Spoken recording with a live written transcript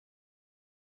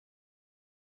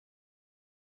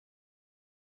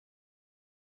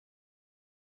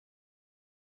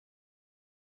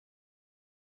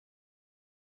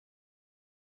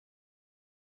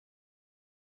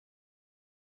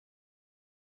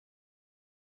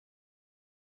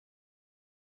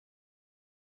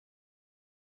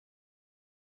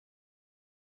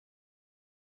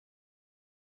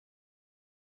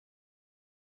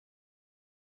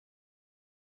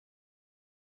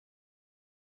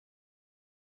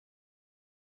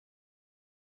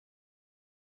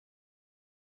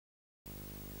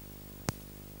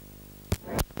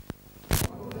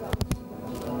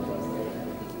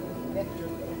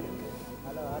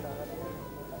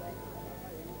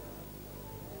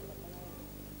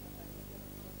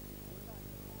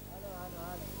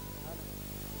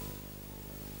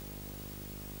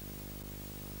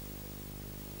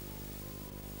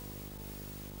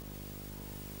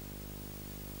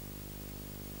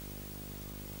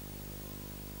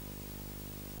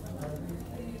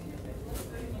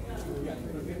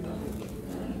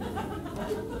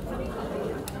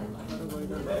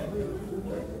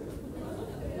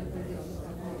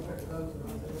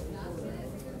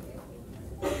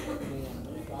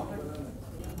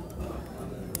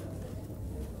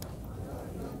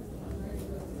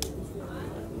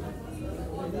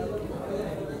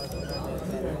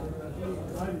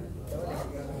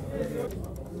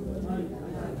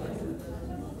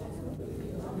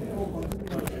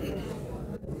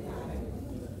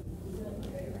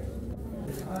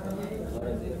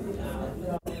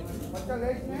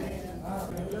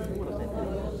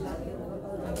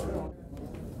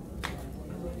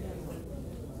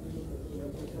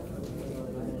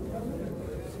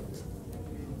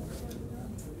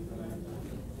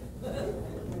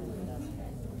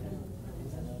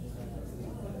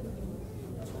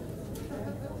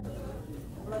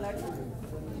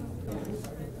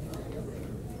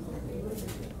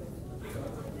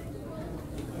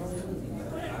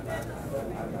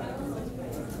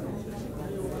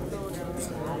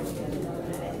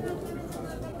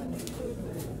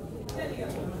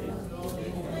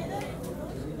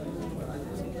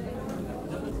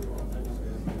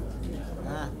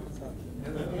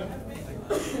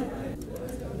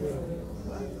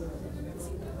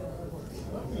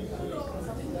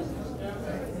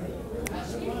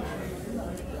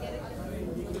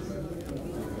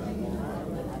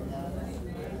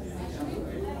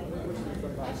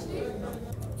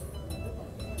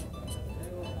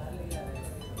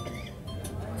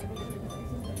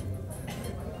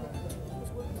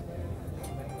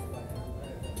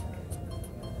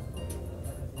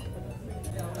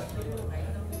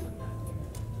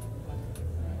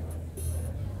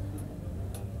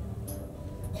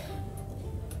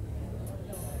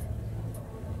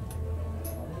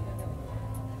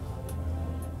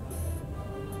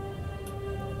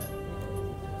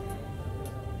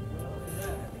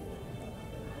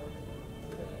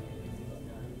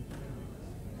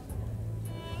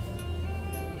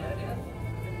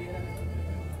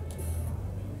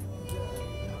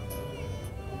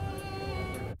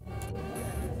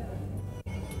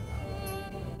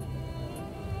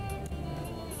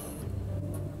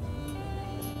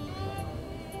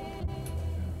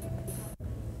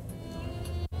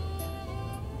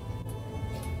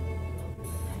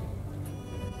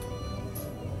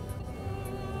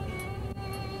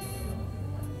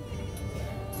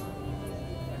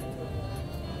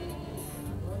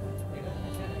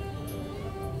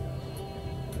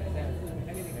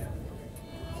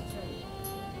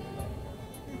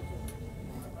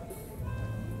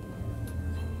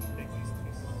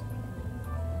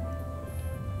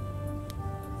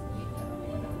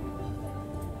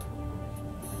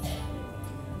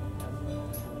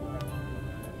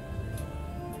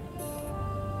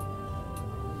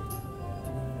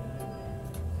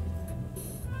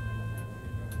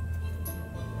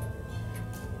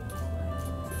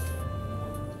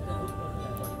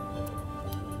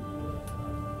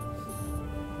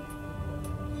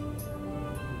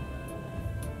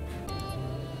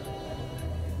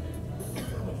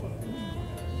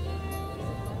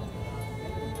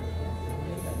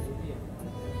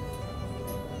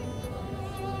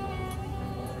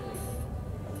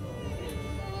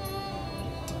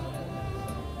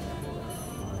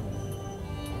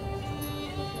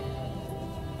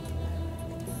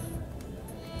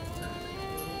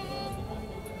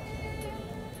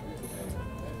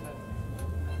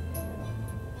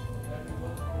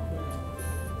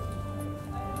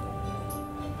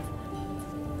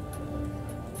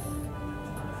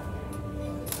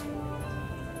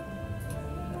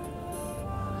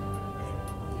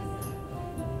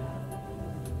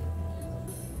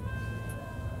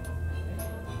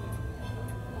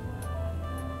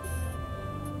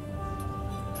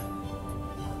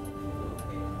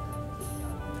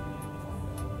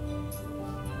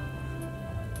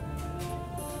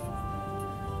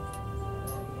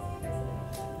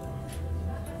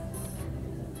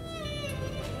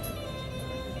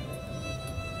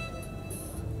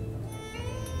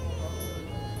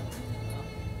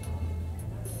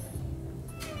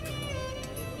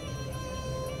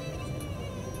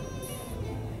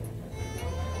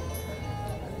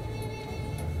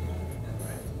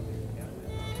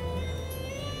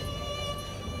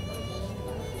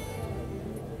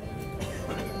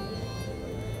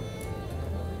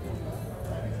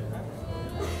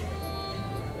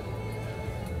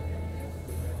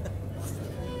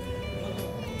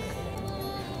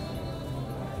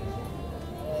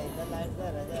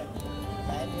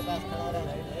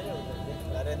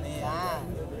अरे नहीं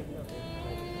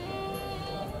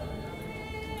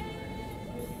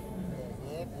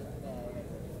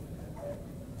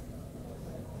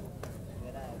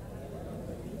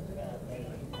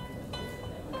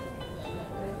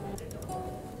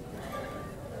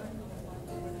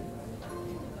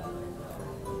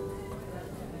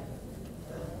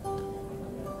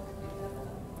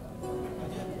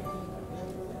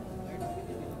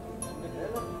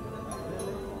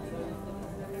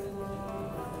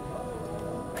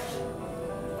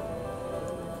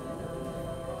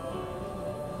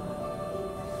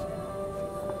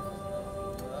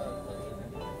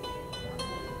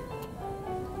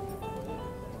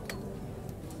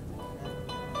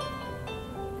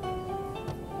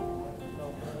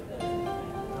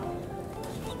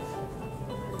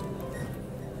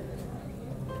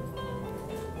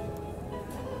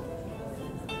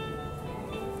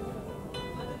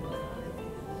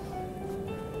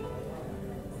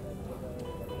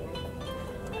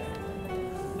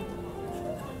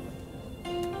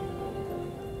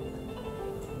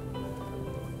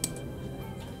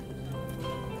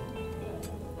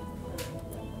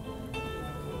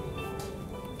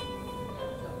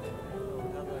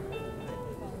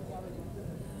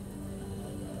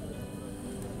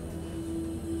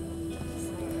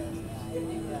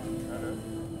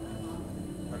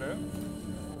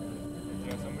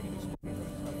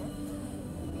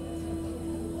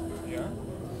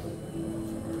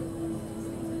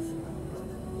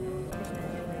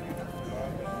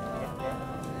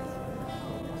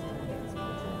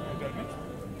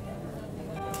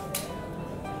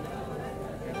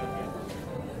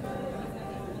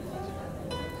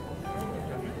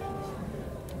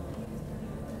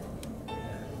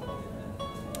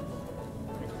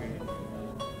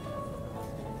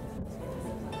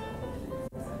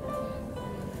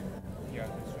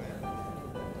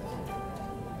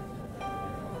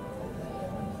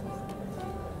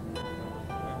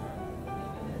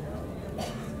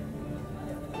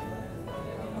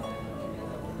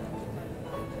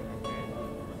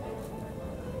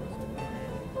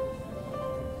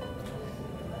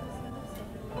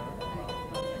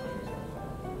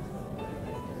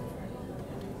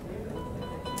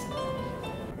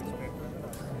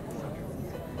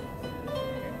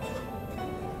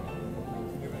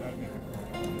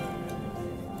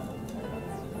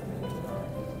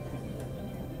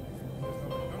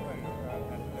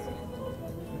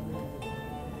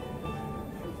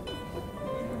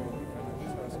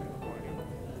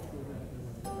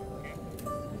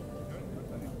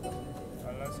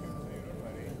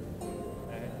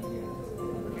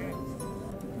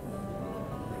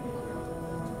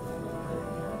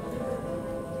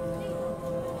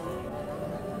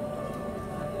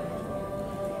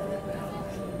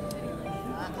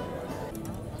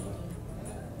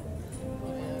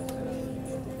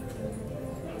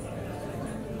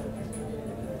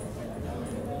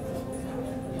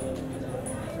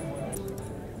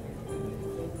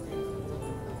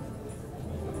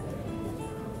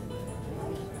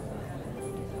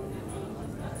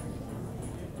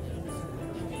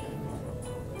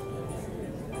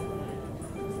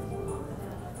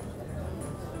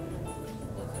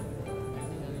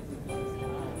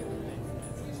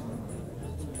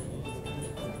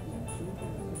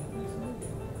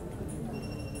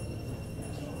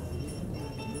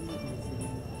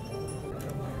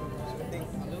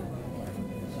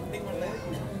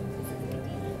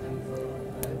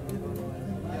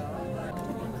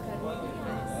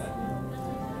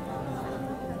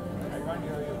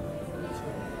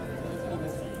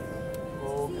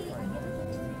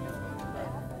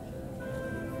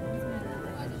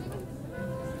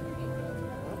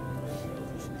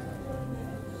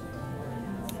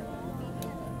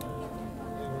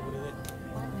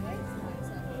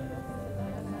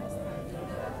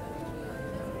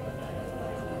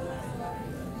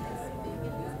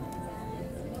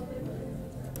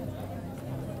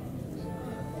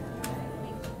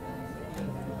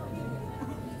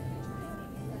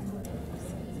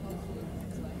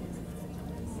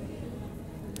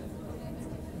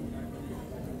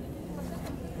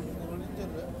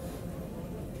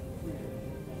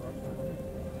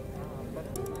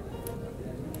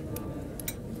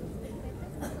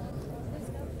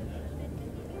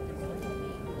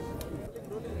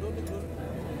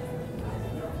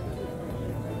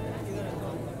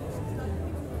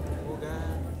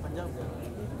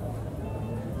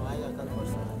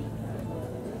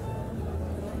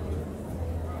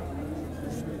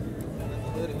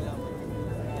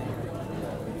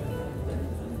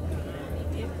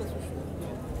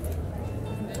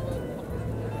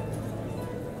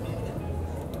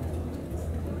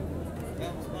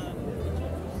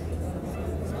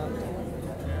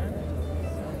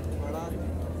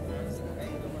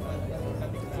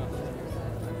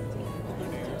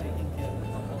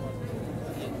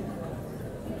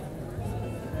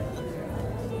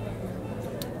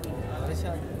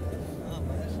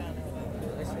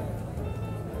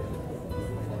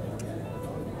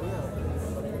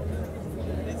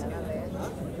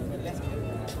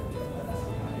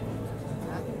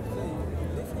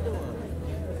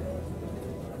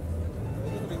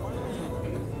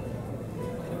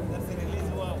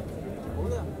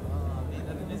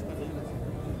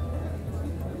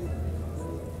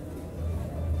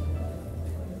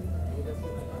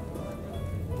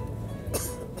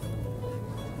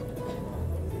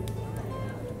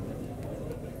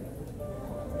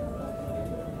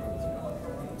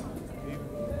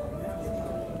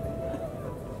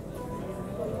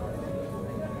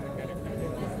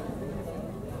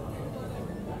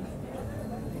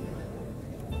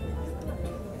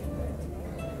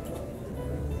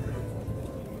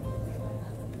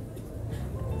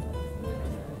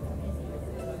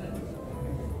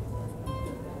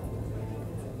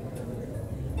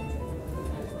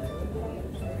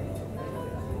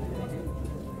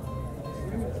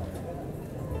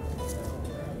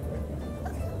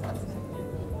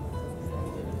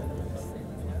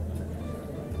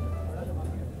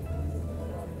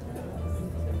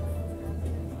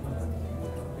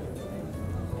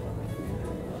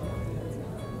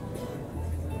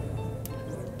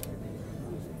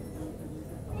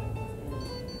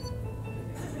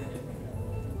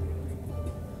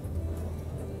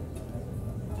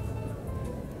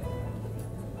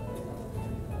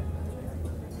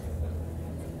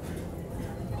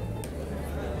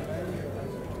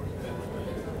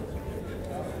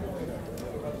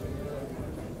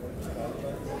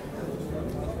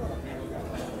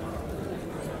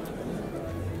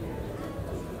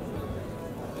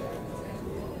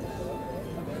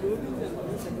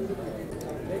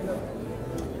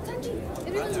Sanjay,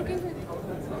 everyone's looking for you.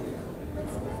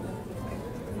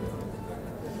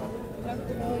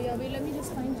 Yeah, wait, let me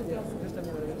just find the club.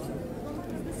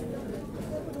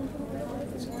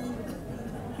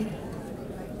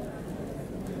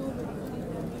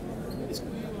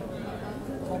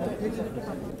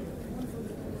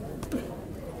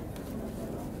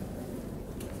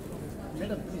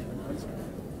 Madam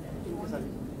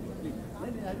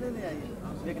नहीं आइए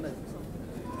देखना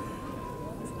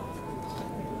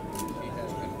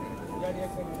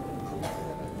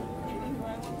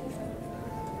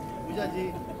पूजा जी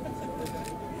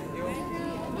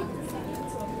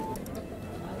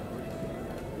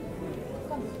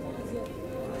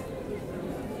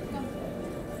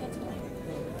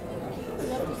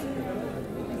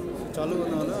चालू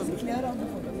करना वाला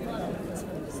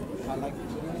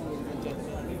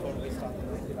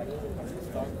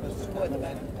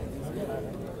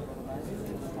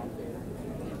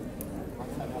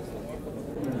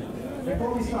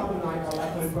Before we start tonight, I'd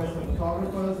like to request the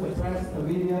photographers, the press, the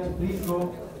media to please go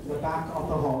to the back of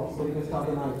the hall so we can start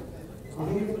the night. I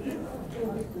think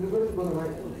you're going to go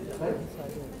tonight, right?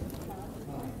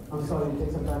 I'm sorry, it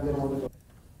takes some time to get all the door.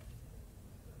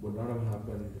 Would not have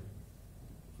happened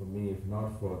for me if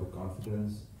not for the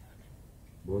confidence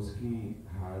Boski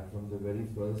had from the very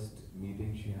first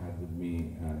meeting she had with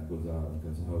me at GULZAR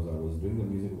because I was doing the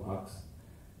music of Ux.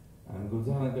 And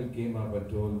GULZAR uncle came up and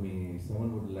told me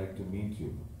someone would like to meet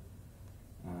you.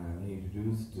 And he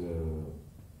introduced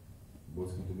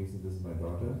Boski to me, said this is my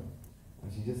daughter.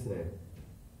 And she just said,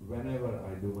 whenever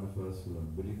I do my first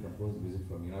film, will you compose music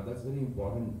for me? Now that's very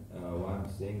important why I'm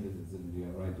saying this, it's in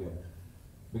here, right here.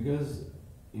 Because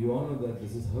you all know that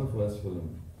this is her first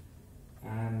film.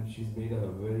 And she's made a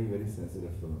very, very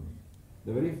sensitive film.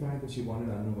 The very fact that she wanted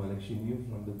Anu Malik, she knew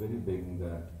from the very beginning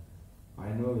that I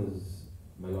know his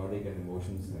melodic and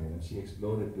emotional side, and she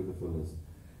explored it to the fullest.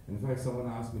 In fact, someone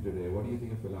asked me today, what do you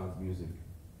think of Filhal's music?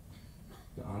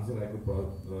 The answer I could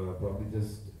probably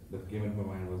just, that came into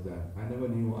my mind was that I never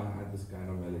knew I had this kind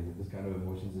of melody, this kind of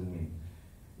emotions in me.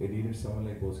 It needed someone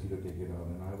like Boski to take it out,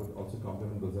 and I would also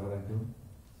compliment GULZAR uncle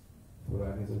for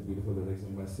writing such beautiful lyrics,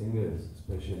 and my singers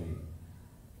especially.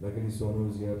 Luckily Sonu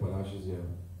is here, Palash is here,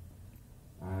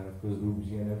 and of course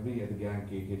Roopji and every other gang,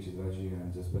 KK, Chitraji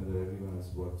and Jaspinder, everyone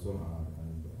has worked so hard,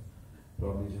 and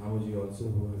probably JHAMU also,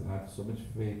 who has had so much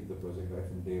faith in the project right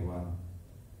from day one.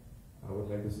 I would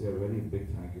like to say a very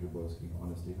big thank you to Boski.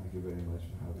 Honestly, thank you very much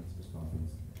for having this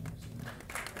conference.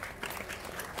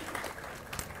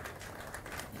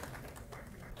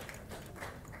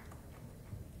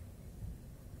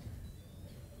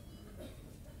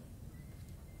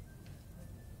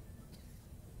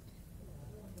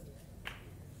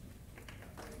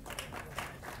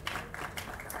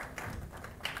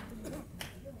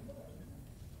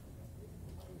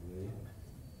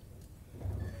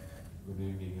 Good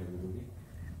evening, everybody.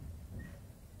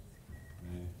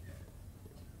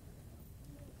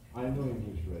 I know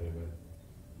English very well,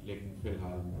 लेकिन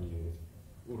फिलहाल मुझे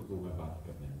उर्दू में बात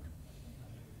करने में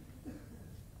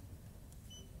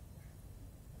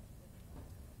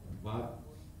बात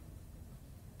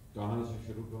कहाँ से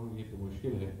शुरू करूँ ये तो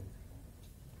मुश्किल है।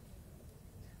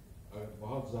 अगर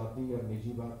बहुत ज़ाती या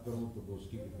निजी बात करूँ तो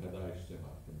दोस्ती की पैदाइश से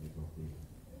बात करनी पड़ती है।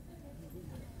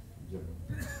 जब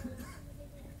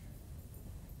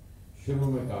शुरू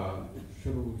में कहा,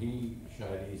 शुरू ही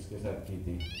शायरी इसके साथ की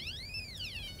थी,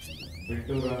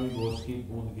 बिट्टू रानी बोस की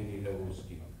बूंद गिरी है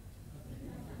उसकी।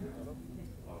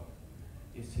 और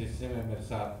इस हिस्से में मेरे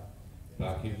साथ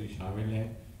राखी भी शामिल हैं,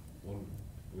 उन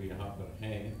वो यहाँ पर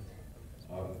हैं।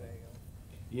 और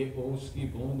ये ओस की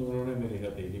बूंद उन्होंने मेरी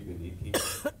हथेली पे दी थी।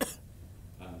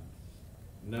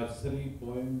 नर्सरी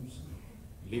पोएम्स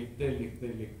लिखते लिखते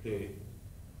लिखते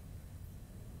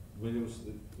मुझे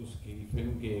उसकी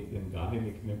फिल्म के एक दिन गाने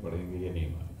लिखने पड़ेंगे, ये नहीं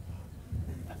मानता।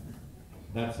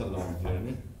 That's a long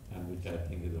journey and which I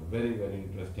think is a very very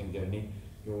interesting journey।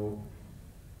 तो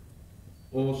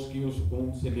ओस की उस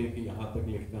बूंद से लेके यहाँ तक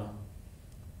लिखना,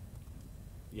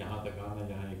 यहाँ तक आना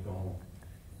जहाँ ये कहूँ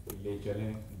ले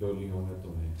चलें डोलियों में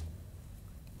तुम्हें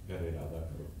घर इरादा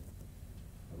करो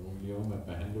और उंगलियों में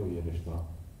पहन लो ये रिश्ता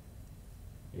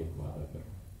एक वादा करो।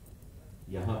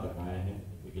 यहाँ तक आए हैं,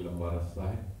 एक लंबा रास्ता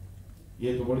है,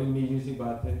 ये तो बड़ी निजी सी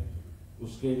बात है।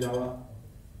 उसके अलावा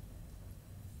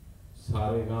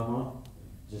सारे गामा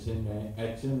जिसे मैं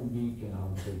HMB के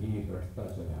नाम से ही रटता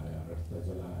चला आया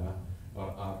और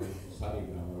आप सारे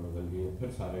ग्रामर बदल गए, फिर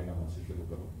सारे गामा से शुरू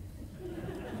करो।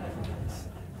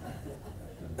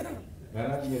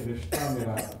 मेरा ये रिश्ता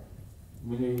मेरा,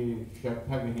 मुझे ये शक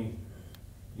था कहीं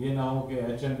ये ना हो कि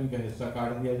HMB का हिस्सा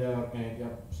काट दिया जाए और कहें कि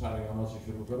अब सारे गामों से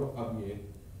शुरू करो, अब ये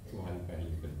तुम्हारी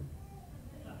पहली फिल्म।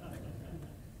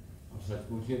 और सच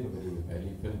पूछिए तो मेरी ये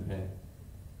पहली फिल्म है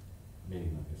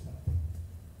मेघना के साथ।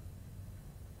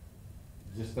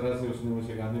 जिस तरह से उसने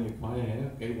मुझे गाने लिखवाए हैं,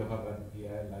 कई दफा रद्द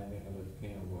किया है, लाइनें गलत लिखी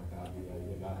हैं, वो हटा दिया,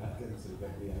 ये गाना कैंसिल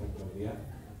कर दिया।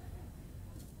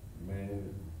 मैं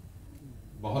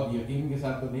बहुत यकीन के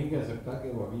साथ तो नहीं कह सकता कि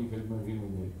वो अगली फिल्म में भी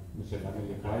मुझसे गाने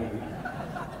लिखवाएगी,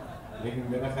 लेकिन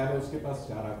मेरा ख्याल है उसके पास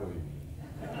चारा कोई नहीं है।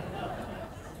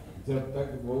 जब तक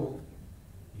वो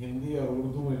हिंदी और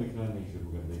उर्दू में लिखना नहीं शुरू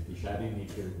कर देती, शायरी नहीं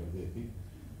शुरू कर देती,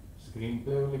 स्क्रीन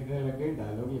पे वो लिखने लगे,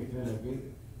 डायलॉग लिखने लगे,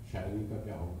 शायरी का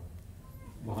क्या होगा,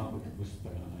 वहाँ पर कुछ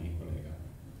बनाना ही पड़ेगा।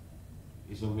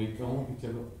 इस उम्मीद का हूँ कि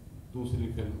चलो दूसरी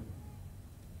फिल्म,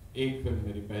 एक फिल्म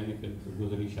मेरी पहली फिल्म से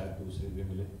गुजरी, शायद दूसरी भी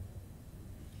मिले।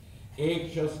 एक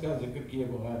शख्स का जिक्र किए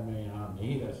बगैर मैं यहाँ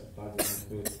नहीं रह सकता, जिस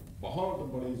पे बहुत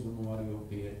बड़ी जिम्मेवारी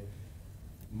होती है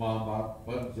माँ बाप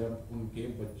पर जब उनके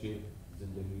बच्चे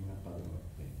जिंदगी में कदम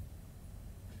रखते हैं।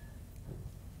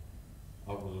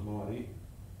 अब वो जिम्मेवारी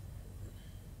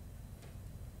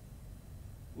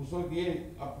उस वक्त ये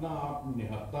अपना आप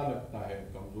निहत्ता लगता है,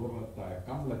 कमजोर लगता है,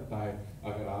 कम लगता है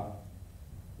अगर आप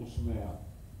उसमें आप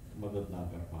मदद ना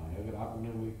कर पाए, अगर आप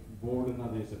उन्हें वो एक बोर्ड ना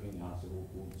दे सकें जहाँ से वो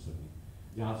कूद सकें,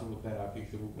 जहाँ से वो तैराकी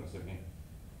शुरू कर सकें,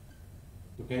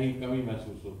 तो कहीं कमी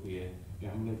महसूस होती है कि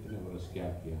हमने इतने वर्ष क्या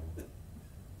किया।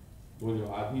 वो जो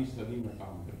आधी सदी में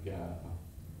काम करके आया था,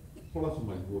 थोड़ा सा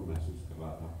मजबूर महसूस कर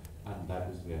रहा था। And that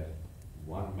is where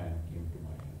one man came to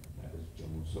my head, that is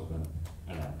Jammu सुगंध,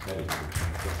 and I am very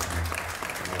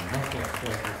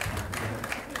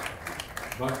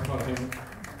but for him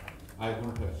I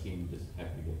wouldn't have seen this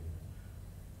happy day,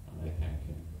 and I thank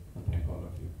him and thank all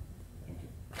of you. Thank you.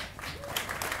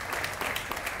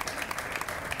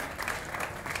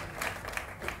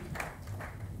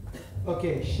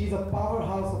 Okay, she's a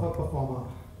powerhouse of a performer.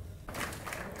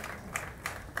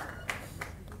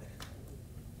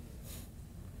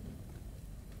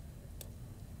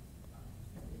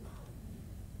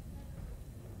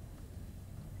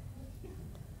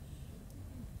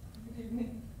 Good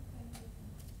evening.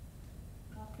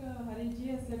 After Hariji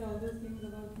has said all those things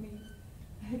about me,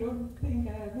 I don't think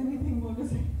I have anything more to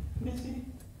say.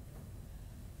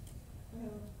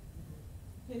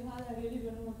 Filhal, I really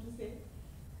don't know what to say,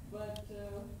 but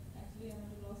actually I'm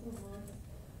at a loss of words.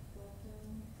 But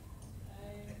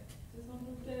I just want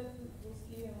to tell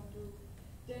Ruski, I want to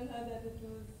tell her that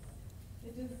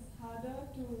it is harder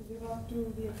to live up to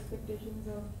the expectations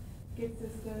of kid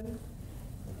sisters,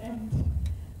 and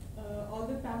all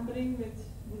the pampering which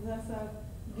GULZAR sir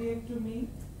gave to me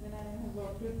when I have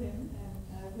worked with him and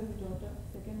as his daughter,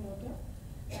 second daughter,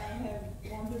 I have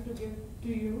wanted to give to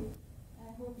you. I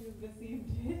hope you've received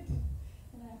it,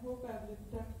 and I hope I've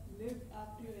lived up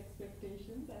to your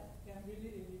expectations. I'm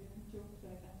really getting choked, so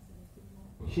I can't say anything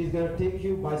more. She's going to take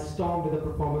you by storm with a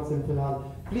performance in Filhal.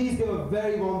 Please give a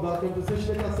very warm welcome to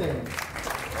Sushmita Sen.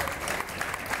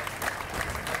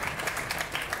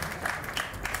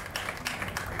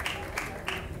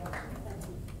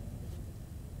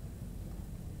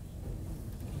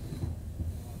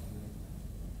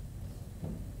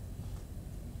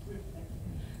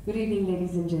 Good evening,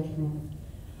 ladies and gentlemen.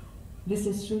 This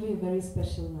is truly a very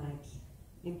special night,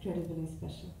 incredibly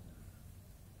special.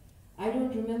 I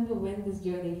don't remember when this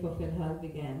journey for Filhal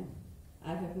began.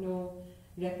 I have no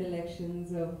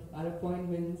recollections of our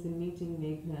appointments and meeting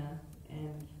Meghna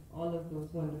and all of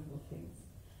those wonderful things.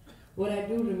 What I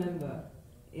do remember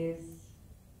is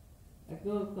a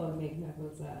girl called MEGHNA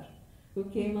GULZAR, who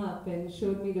came up and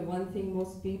showed me the one thing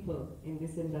most people in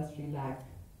this industry lack: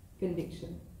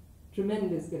 conviction,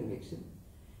 tremendous conviction.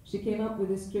 She came up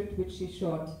with a script which she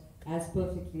shot as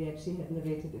perfectly as she had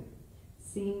narrated it,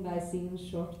 scene by scene,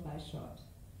 shot by shot.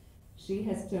 She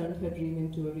has turned her dream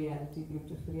into a reality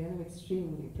beautifully, and I'm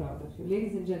extremely proud of you.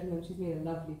 Ladies and gentlemen, she's made a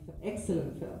lovely,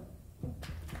 excellent film.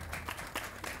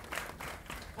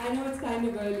 I know it's kind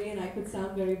of early and I could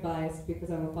sound very biased because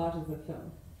I'm a part of the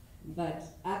film, but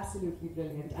absolutely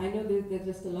brilliant. I know there's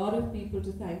just a lot of people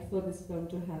to thank for this film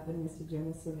to happen. Mr.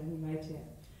 JHAMU right here,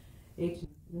 H.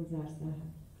 GULZAR Sahab,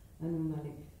 Anu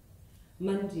Malik,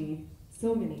 Manji,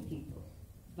 so many people,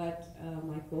 but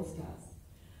my co-stars.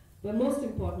 But most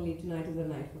importantly, tonight is a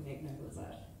night for MEGHNA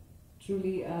GULZAR.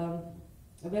 Truly a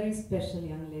very special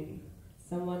young lady,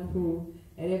 someone who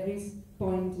at every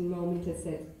point and moment has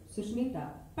said, Sushmita,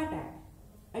 Patak,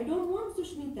 I don't want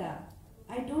Sushmita,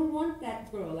 I don't want that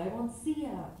girl, I want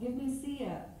Sia, give me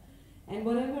Sia. And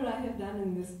whatever I have done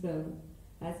in this film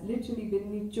has literally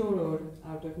been choroed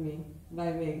out of me by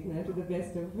Meghna to the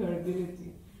best of her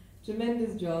ability.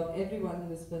 Tremendous job, everyone in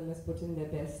this film has put in their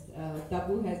best.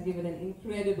 Tabu has given an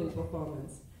incredible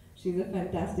performance. She's a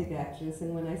fantastic actress,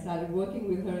 and when I started working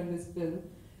with her in this film,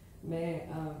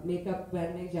 makeup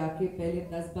ban mein jaake pehle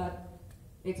 10 baar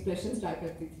expression start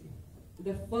karti thi.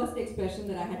 The first expression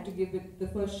that I had to give with, the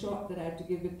first shot that I had to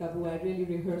give with Tabu, I really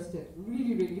rehearsed it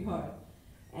really, really hard.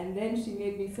 And then she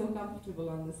made me so comfortable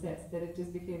on the sets that it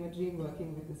just became a dream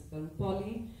working with this film.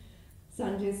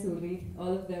 Sen Sanjay Suri,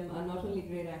 all of them are not only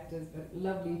great actors but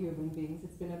lovely human beings.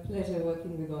 It's been a pleasure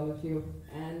working with all of you.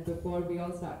 And before we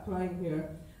all start crying here,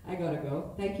 I gotta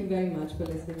go. Thank you very much for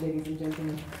listening, ladies and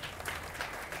gentlemen.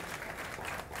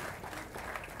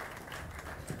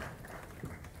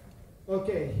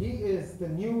 Okay, he is the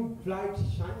new bright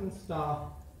shining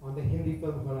star on the Hindi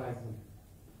film horizon.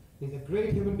 He's a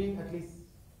great human being, at least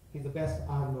he's the best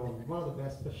I've known, one of the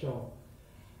best for sure.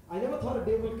 I never thought a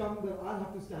day will come that I'll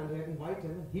have to stand here and invite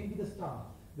him and he'll be the star.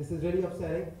 This is really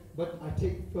upsetting, but I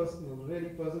take really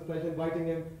personal pleasure inviting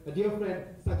him, a dear friend,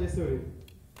 Sanjay Suri.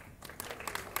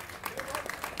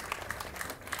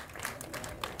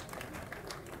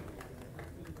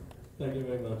 Thank you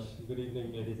very much. Good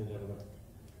evening, ladies and gentlemen.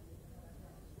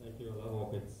 Thank you, I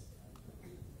hope it's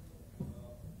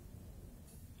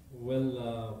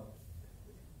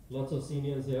lots of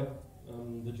seniors here,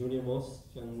 the junior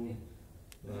most, and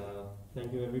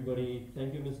thank you everybody.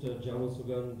 Thank you Mr. JHAMU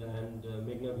SUGHAND and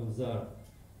MEGHNA GULZAR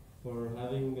for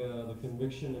having the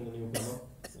conviction in the newcomer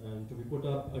and to be put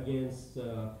up against,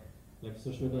 like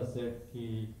Sushmita said,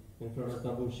 in front of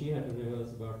Tabu, she had to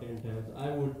rehearse about 10 times.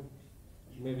 I would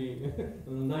maybe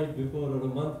the night before or a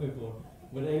month before.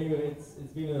 But anyway,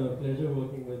 it's been a pleasure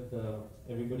working with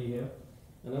everybody here.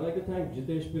 And I'd like to thank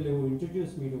Jitesh Pillai, who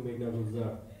introduced me to MEGHNA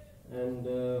GULZAR. And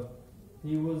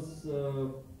he was,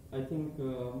 I think,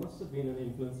 must have been an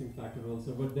influencing factor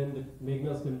also. But then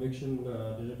Meghna's conviction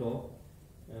did it all.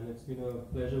 And it's been a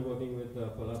pleasure working with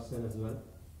Filhal Sen as well.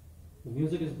 The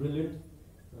music is brilliant.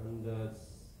 And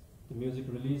the music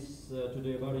released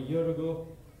today about a year ago.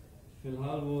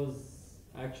 Filhal was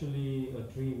actually a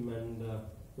dream, and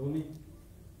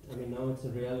now it's a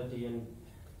reality. And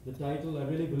the title, I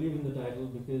really believe in the title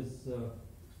because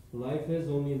life is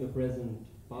only in the present.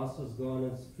 Past is gone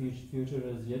and future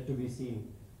is yet to be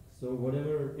seen. So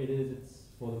whatever it is, it's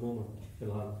for the moment.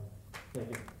 Filhal. Thank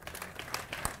you.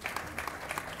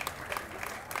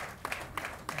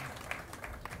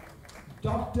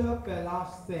 Dr. Filhal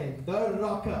Sen, the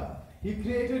rocker. He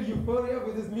created euphoria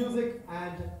with his music,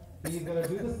 and he's going to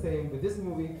do the same with this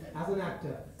movie as an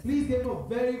actor. Please give him a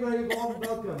very, very warm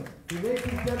welcome. He makes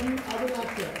his debut as an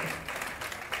actor.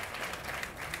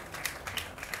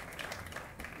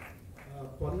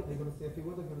 Polly, are you going to say a few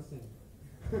words or are you going to sing?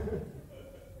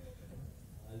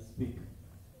 I'll speak.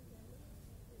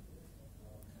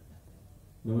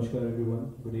 Namaskar everyone.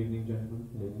 Good evening, gentlemen,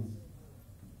 ladies.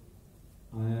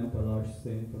 I am Filhal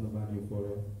Sen from the band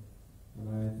Euphoria, and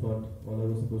I thought all I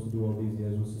was supposed to do all these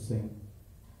years was to sing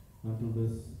until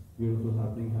this beautiful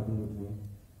happening happened with me.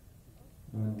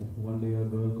 And one day a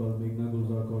girl called MEGHNA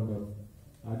GULZAR called up.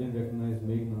 I didn't recognize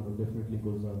MEGHNA, but definitely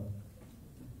GULZAR.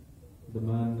 The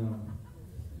man,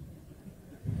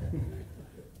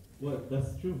 well,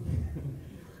 that's true.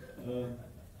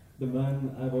 the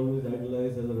man I've always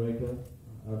idolized as a writer.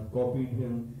 I've copied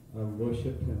him, I've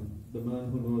worshipped him, the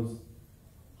man who knows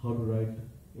how to write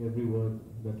every word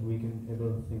that we can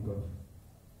ever think of.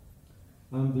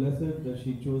 I'm blessed that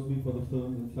she chose me for the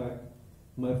film. In fact,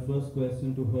 my first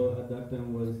question to her at that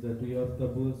time was that we have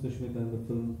Tabu and Sushmita in the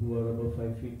film who are about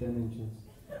 5 feet 10 inches.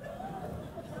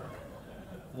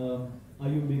 Are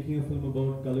you making a film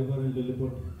about Gulliver and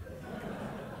Lilliput?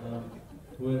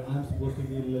 Where I'm supposed to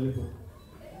be Lilliput.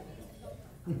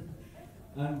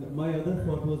 And my other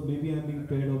thought was maybe I'm being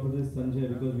paired off with this Sanjay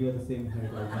because we are the same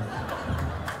height almost.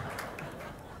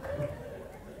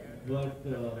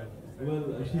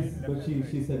 But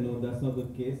she said no, that's not the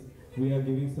case. We are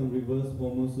giving some reverse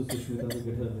hormones to Sushmita to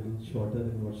get her a little shorter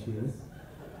than what she is.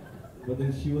 But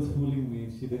then she was fooling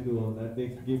me, she didn't do all that. They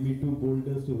gave me 2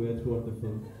 boulders to wear throughout the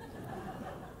film.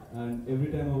 And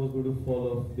every time I was going to fall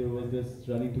off, they were just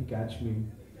running to catch me.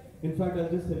 In fact, I'll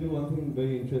just tell you one thing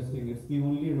very interesting. It's the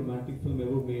only romantic film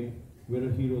ever made where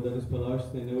a hero, that is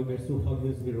Palash, never gets to hug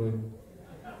his heroine.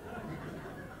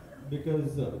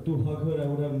 Because to hug her, I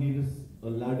would have needed a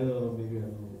ladder or maybe, I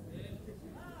don't know.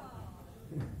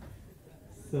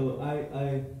 So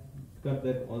I cut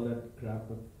all that crap.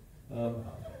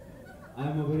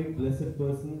 I'm a very blessed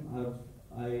person.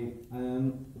 I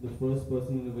am the first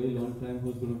person in a very long time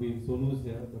who's going to be in Sonu's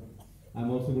here. But I'm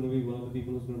also going to be one of the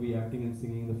people who's going to be acting and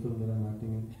singing in the film that I'm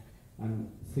acting in. I'm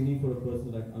singing for a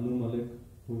person like Anu Malik,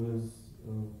 who is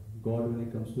God when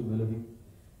it comes to melody,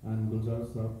 and GULZAR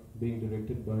Saab, being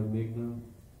directed by MEGHNA,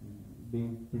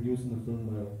 being produced in the film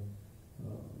by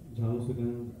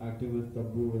JHAMU, acting with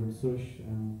Tabu and Sush,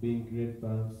 and being great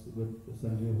pals with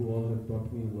Sanjay, who all have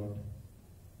taught me a lot.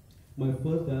 My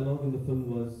first dialogue in the film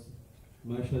was,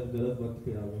 "मैं शायद गलत वक्त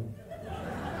पे आ गया."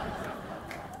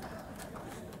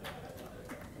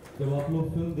 जब आप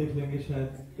लोग film देख लेंगे शायद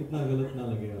इतना गलत ना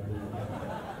लगे आप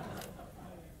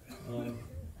लोगों।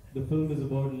 The film is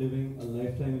about living a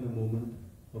lifetime in a moment,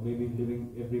 or maybe living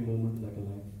every moment like a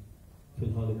life.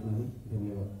 फिलहाल इतना ही,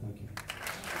 धन्यवाद, thank you.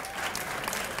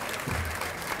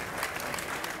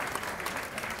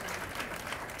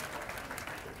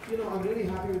 You know, I'm really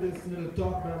happy with this little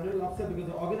talk, but I'm a little upset because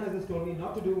the organizers told me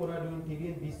not to do what I do on TV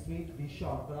and be sweet, be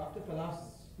short. But after the last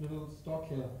little talk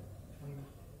here,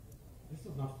 this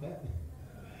is not fair.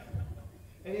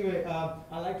 Anyway,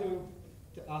 I'd like to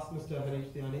ask Mr. Harish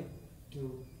Dhyani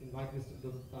to invite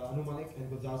Mr. Anu Malik and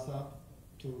GULZAR Saab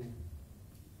to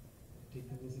take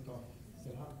the music off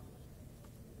Filhal.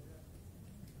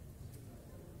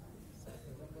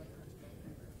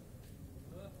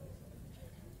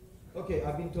 Okay,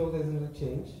 I've been told there's a little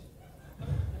change.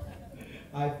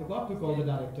 I forgot to call the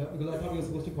director because I thought we were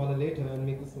supposed to call her later and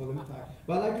make this whole impact.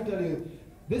 But I'd like to tell you,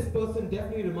 this person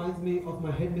definitely reminds me of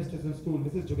my headmistress in school,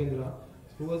 Mrs. Jogendra,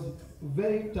 who was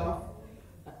very tough,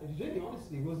 really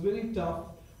honestly, who was really tough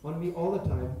on me all the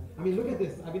time. I mean, look at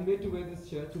this. I've been made to wear this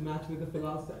shirt to match with the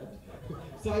Filhal set.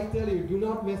 So I tell you, do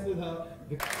not mess with her.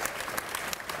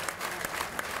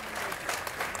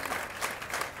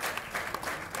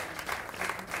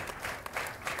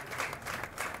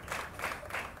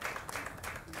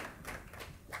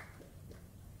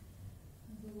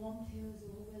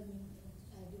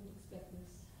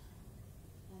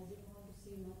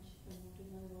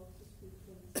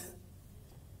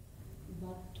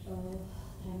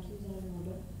 Thank yous are in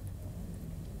order.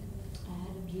 I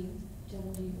had a dream,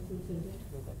 Jamu fulfilled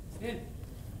it.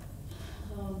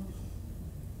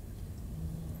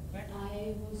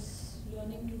 I was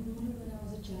learning to doodle when I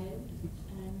was a child,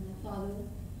 and my father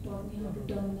taught me how to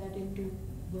turn that into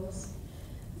verse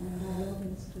and dialogue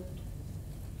and script.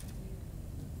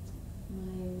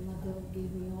 My mother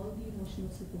gave me all the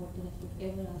emotional support that I could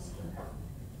ever ask for.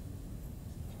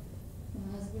 My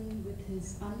husband, with his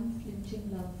unflinching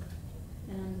love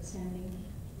and understanding.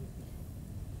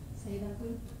 Said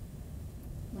Uncle,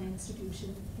 my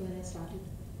institution where I started.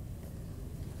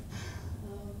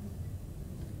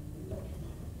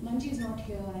 Manji is not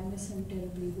here. I miss him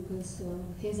terribly because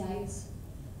his eyes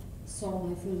saw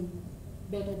my film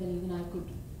better than even I could.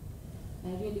 I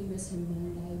really miss him,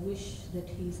 and I wish that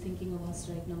he's thinking of us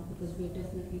right now because we're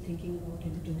definitely thinking about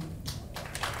him too.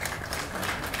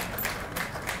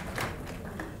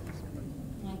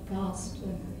 My cast,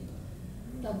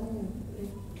 Tabu,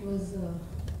 it was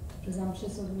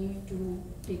presumptuous of me to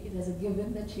take it as a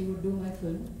given that she would do my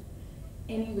film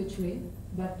any which way,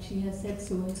 but she has said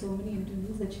so in so many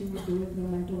interviews that she would do it no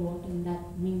matter what, and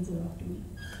that means a lot to me.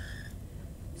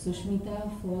 Sushmita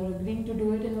for agreeing to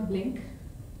do it in a blink.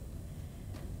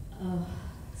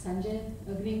 Sanjay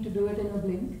agreeing to do it in a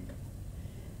blink.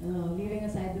 Leaving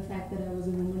aside the fact that I was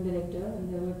a woman director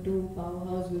and there were two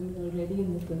powerhouse women already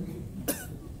in the film.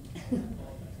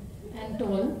 at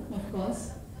all, of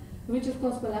course, which of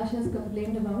course Palash has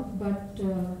complained about, but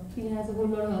he has a whole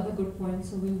lot of other good points,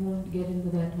 so we won't get into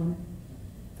that one.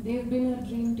 They've been a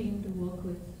dream team to work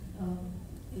with.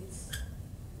 It's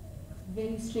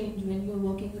very strange when you're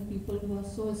working with people who are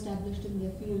so established in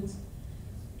their fields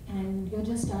and you're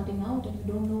just starting out and you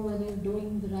don't know whether you're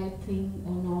doing the right thing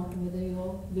or not, whether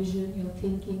your vision, your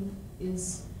thinking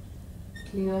is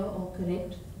clear or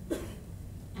correct.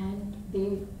 And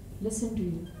they listen to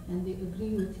you and they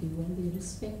agree with you and they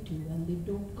respect you and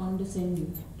they don't condescend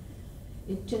you.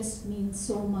 It just means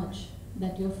so much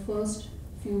that your first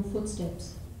few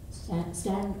footsteps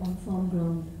stand on firm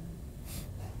ground.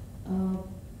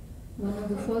 One of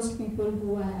the first people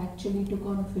who I actually took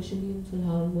on officially in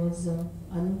Filhal was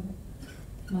Anu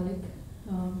Malik.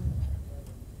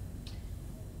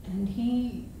 And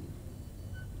he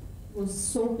was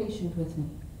so patient with me.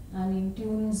 I mean,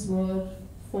 tunes were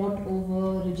fought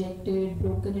over, rejected,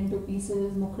 broken into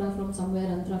pieces, Mukra from somewhere,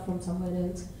 Antra from somewhere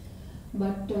else.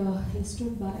 But he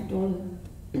stood by it all.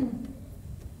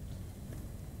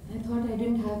 I thought I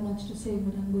didn't have much to say,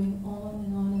 but I'm going on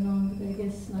and on and on. But I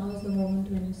guess now is the moment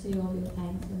when you say all your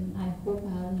thanks, and I hope I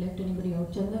haven't left anybody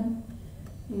out. Chandan,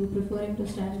 you preferring to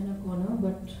stand in a corner,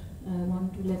 but I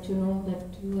want to let you know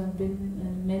that you have been an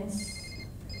immense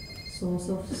source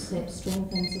of strength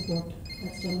and support.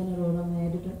 That's Chandan Arora, my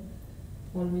editor,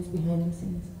 always behind the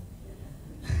scenes.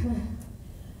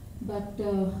 But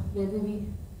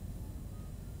Vedavi,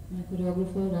 my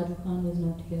choreographer, Raju Khan, is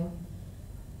not here.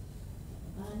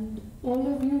 And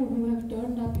all of you who have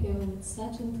turned up here with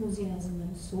such enthusiasm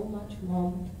and so much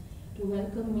warmth to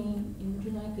welcome me into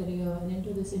my career and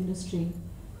into this industry,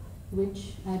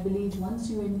 which I believe once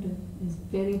you enter is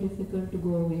very difficult to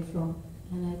go away from.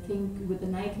 And I think with a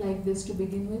night like this to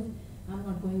begin with, I'm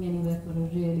not going anywhere for a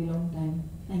really long time.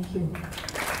 Thank you.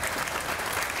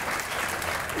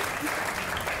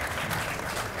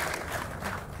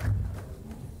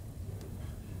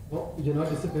 Well, you're not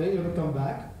disappearing, you're going to come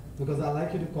back. Because I'd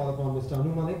like you to call upon Mr.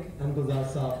 Anu Malik and GULZAR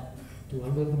Saab to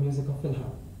unveil the music of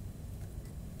Filhal.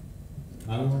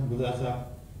 Anu, GULZAR Saab.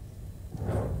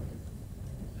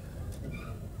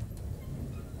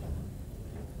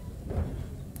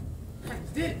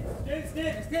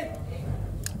 Still.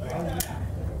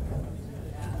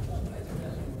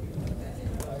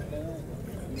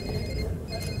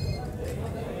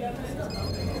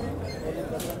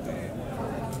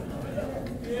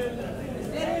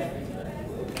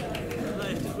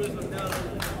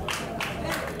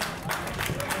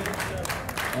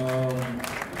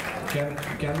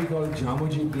 Can we call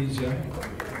JHAMU ji, please, yeah?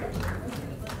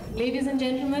 Ladies and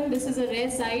gentlemen, this is a rare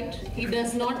sight. He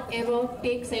does not ever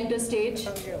take center stage,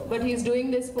 but he's doing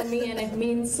this for me and it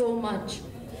means so much.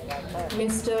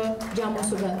 Mr. JHAMU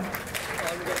Sughand.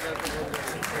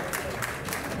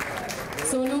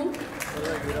 Sonu,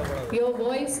 your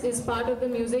voice is part of the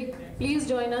music. Please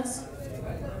join us.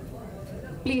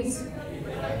 Please.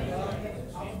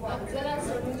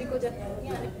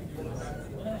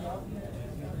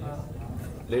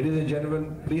 Ladies and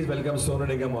gentlemen, please welcome Sonu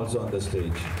Nigam also on the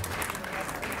stage.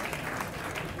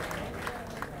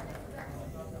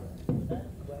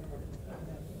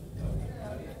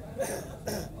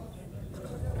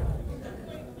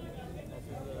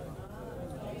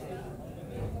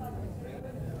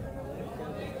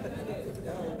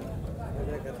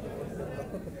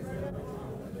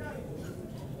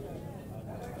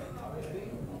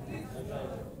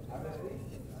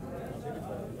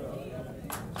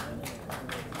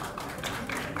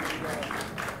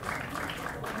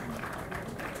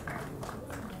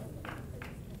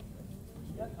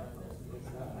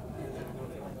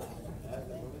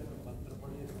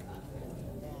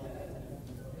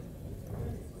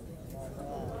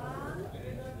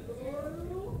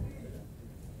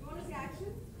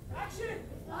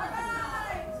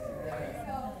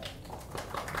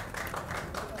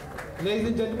 Ladies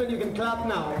and gentlemen, you can clap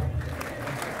now.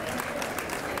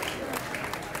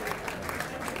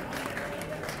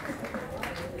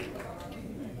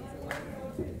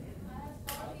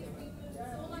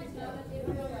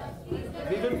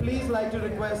 We would please like to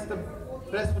request the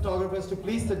press photographers to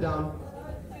please sit down.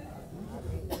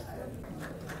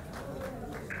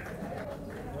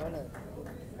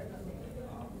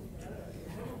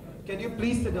 Can you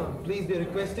please sit down? Please, they're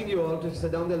requesting you all to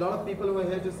sit down. There are a lot of people who are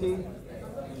here to see.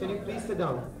 Can you please sit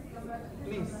down?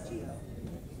 Please.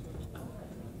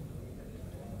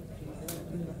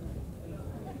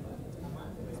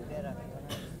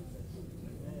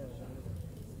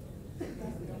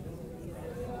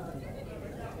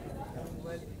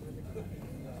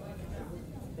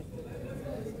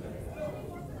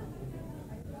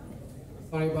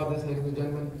 Sorry about this, ladies and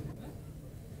gentlemen.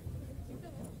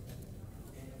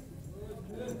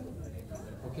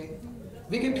 Okay.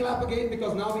 We can clap again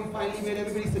because now we finally made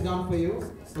everybody sit down for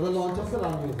you for the launch of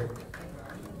Filhal music.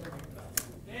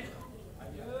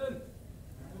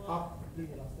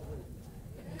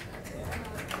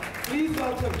 Please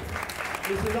welcome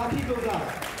Mr.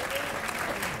 GULZAR.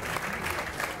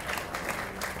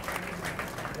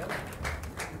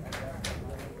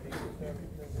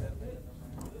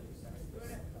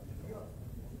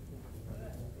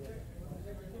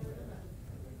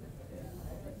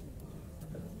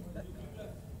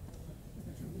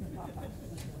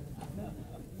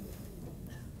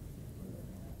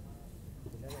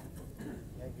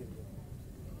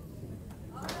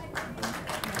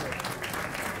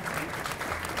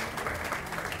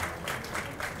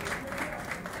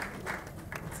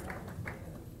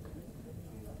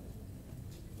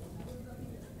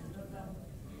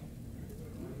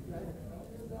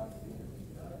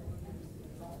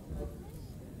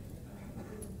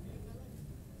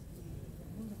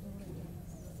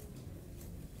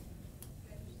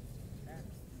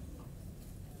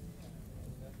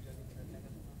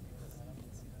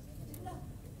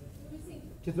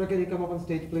 Chitra, can you come up on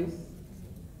stage, please?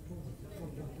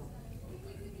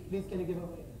 Please, can you give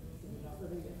up?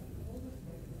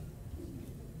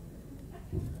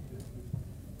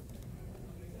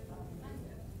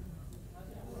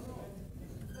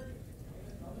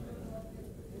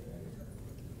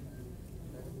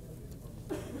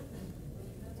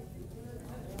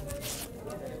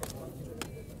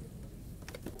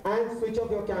 And switch off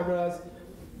your cameras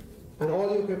and all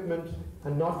your equipment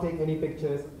and not take any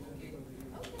pictures.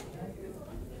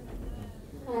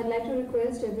 I'd like to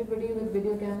request everybody with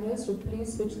video cameras to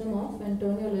please switch them off and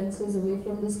turn your lenses away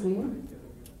from the screen,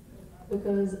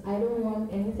 because I don't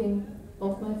want anything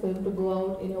of my film to go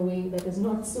out in a way that is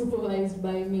not supervised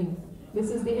by me.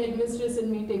 This is the headmistress in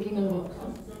me taking over.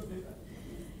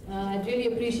 I'd really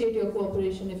appreciate your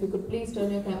cooperation. If you could please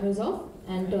turn your cameras off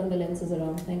and turn the lenses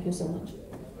around. Thank you so much.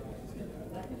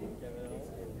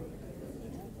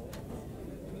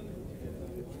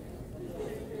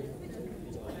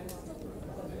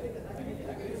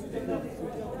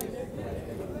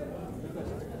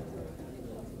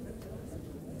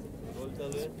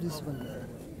 Please बंद करो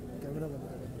camera बंद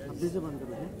करो अभी से बंद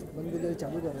करो बंद कर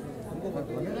चालू कर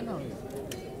बनेगा ना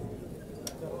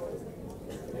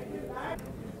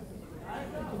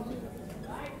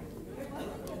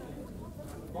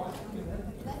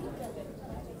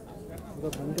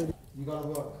You gotta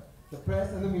work. The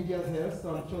press and the media is here,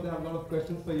 so I'm sure they have a lot of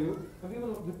questions for you. And we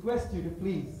will request you to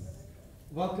please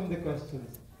welcome the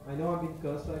questions. I know I'm being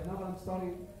cursed right now, but I'm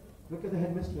sorry. Look at the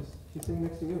headmistress. She's sitting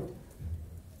next to you.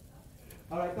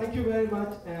 All right, thank you very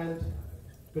much and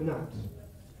good night.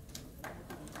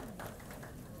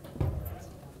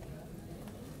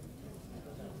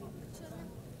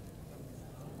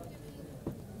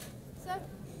 Sir.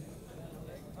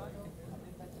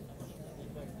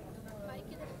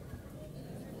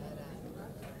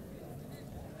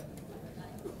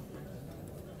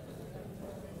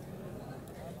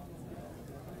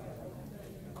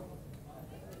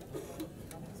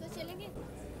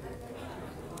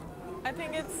 I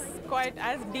think it's quite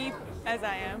as deep as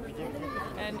I am,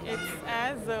 and it's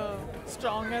as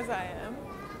strong as I am.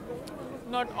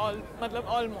 Not all,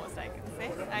 almost I can say.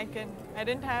 I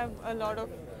didn't have a lot of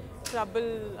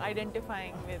trouble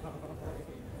identifying with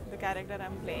the character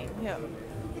I'm playing here.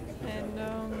 And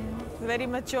it's a very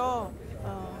mature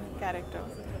character.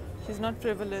 She's not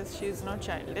frivolous, she's not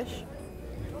childish.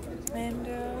 And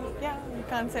yeah, you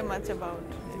can't say much about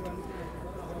it.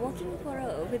 Working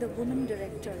with a woman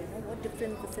director, what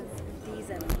different sensibilities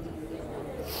and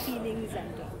feelings,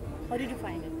 and how did you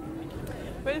find it?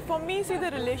 Well, for me, see,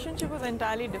 the relationship was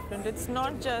entirely different. It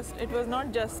was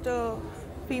not just a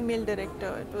female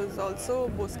director. It was also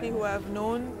Boski, who I've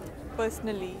known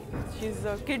personally. She's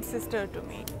a kid sister to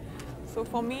me. So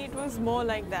for me, it was more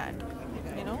like that.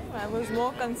 I was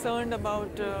more concerned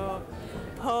about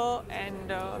her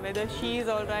and whether she is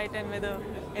all right and whether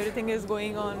everything is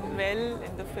going on well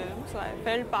in the film. So I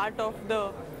felt part of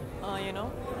the, I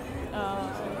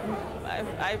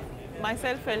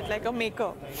myself felt like a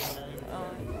maker.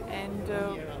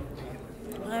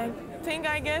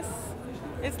 I guess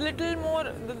it's little more,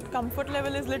 the comfort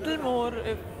level is little more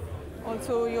if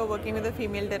also you're working with a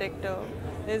female director.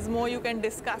 There's more you can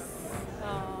discuss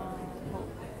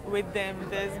with them.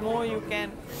 There's more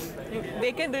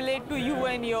they can relate to you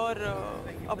and your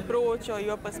approach or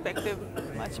your perspective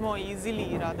much more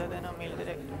easily rather than a male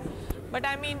director. But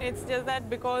I mean, it's just that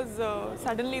because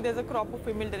suddenly there's a crop of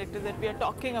female directors that we are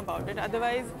talking about it.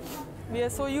 Otherwise, we are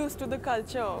so used to the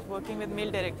culture of working with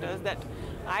male directors that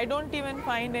I don't even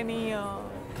find any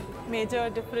major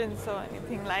difference or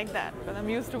anything like that, because I'm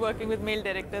used to working with male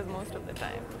directors most of the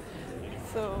time.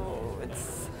 So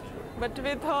but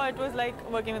with her it was like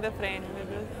working with a friend,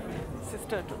 with a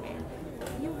sister to me.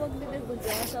 You worked with the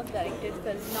GULZAR of directed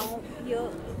film, now here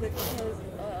with his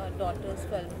daughter's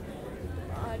film.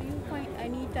 Do you find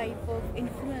any type of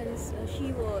influence she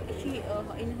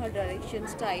in her direction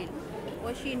style?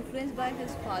 Was she influenced by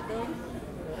his father?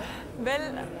 Well,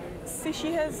 see,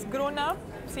 she has grown up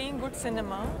seeing good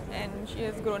cinema, and she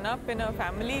has grown up in a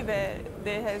family where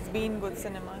there has been good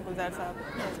cinema. GULZAR Sahab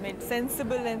has made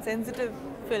sensible and sensitive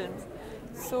films.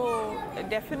 So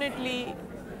definitely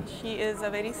she is a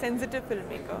very sensitive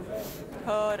filmmaker.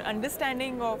 Her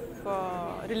understanding of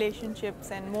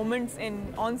relationships and moments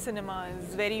on cinema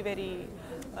is very, very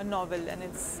novel, and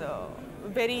it's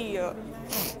very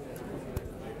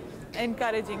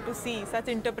encouraging to see such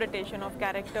interpretation of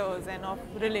characters and of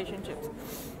relationships.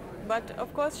 But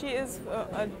of course she is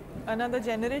another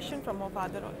generation from her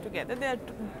father altogether. They are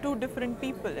two different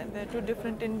people, and they are two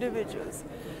different individuals.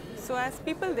 So as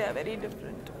people they are very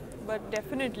different, but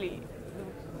definitely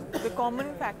the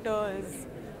common factor is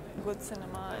good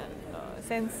cinema and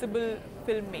sensible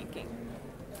filmmaking.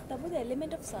 Tabu, the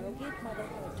element of surrogate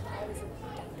motherhood, how is it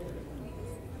tackled?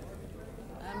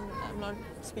 I'm not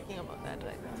speaking about that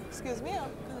right now. Excuse me. It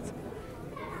was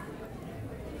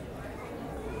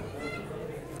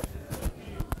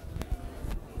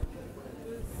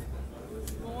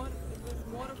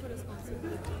more of a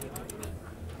responsibility that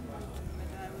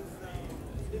I was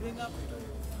living up to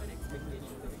her expectations.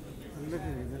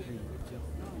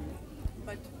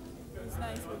 But it was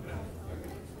nice with her.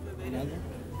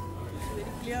 She's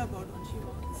very clear about what she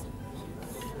wants.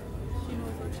 She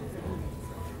knows what she's doing.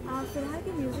 फिलहाल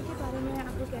के music के बारे में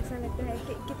आपको कैसा लगता है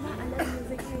कि कितना अलग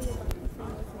म्यूज़िक है ये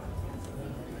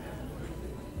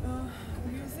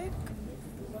म्यूज़िक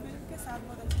फिल्म के साथ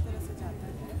बहुत अच्छी तरह से जाता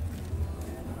है,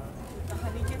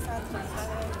 कहानी के साथ जाता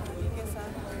है, कहानी के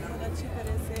साथ बहुत अच्छी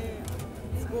तरह से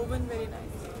it's woven very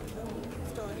nicely, the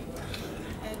story,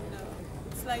 and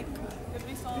it's like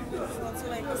every song is also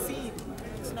like a scene,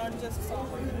 it's not just song.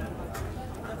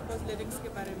 Of course lyrics के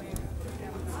बारे में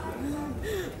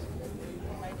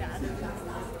my dad is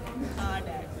our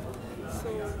dad, so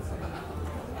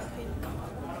I think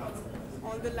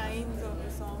all the lines of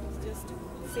the songs just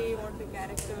say what the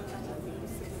characters are trying to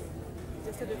say,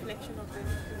 just a reflection of their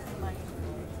mind.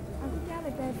 आपको क्या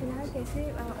लगता है फिलहाल कैसे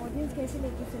audience कैसे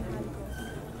लेगी फिलहाल को?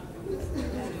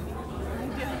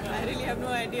 I really have no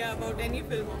idea about any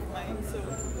film of mine, so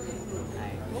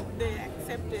I hope they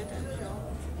accept it.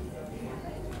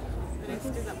 The rest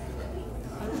is up to them.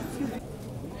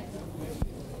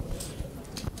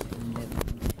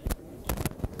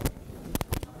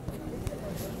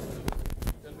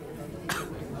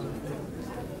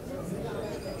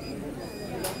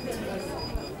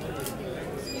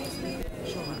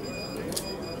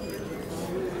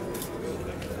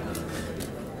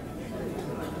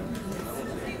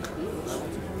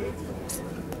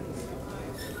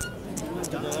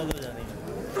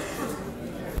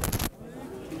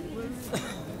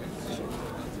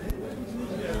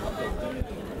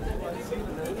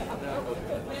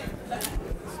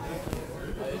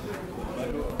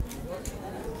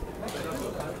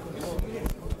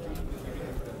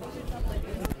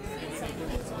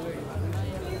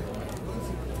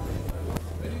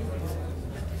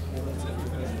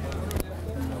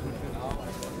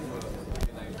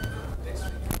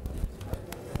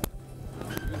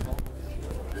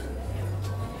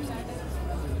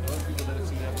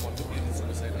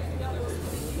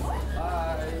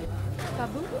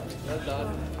 Tabu? Well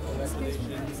done.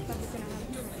 Congratulations.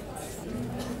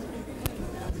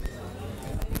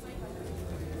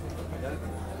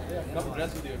 Come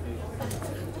dress with you,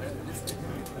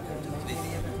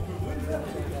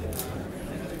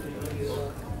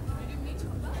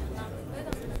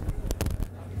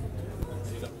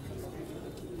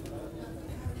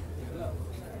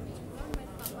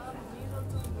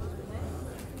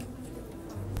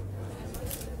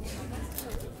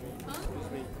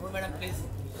 Madam, please.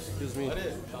 Excuse me.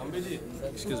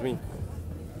 Excuse me.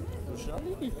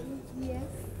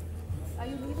 Yes. Are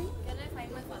you leaving? Can I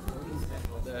find my father?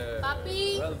 Papi!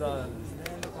 Well done.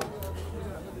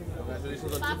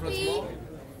 Congratulations on Papi! two plus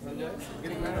Sanjay,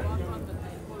 getting married.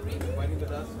 Inviting the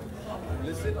dust.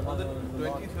 Listen, on the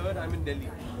 23rd, I'm in Delhi.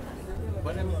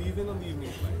 But I'm leaving on the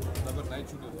evening flight. I've got night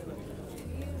shoot on the 23rd.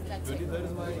 23rd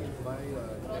is my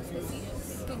nephew's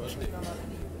birthday.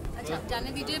 अच्छा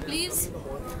जाने दीजिए please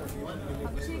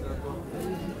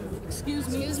excuse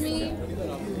me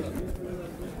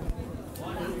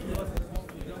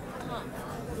हाँ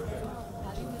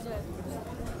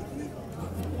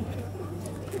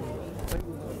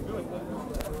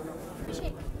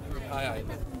आए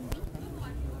थे।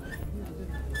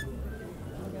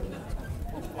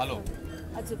 Hello.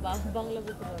 अच्छा Bangla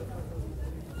book.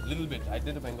 Little bit. I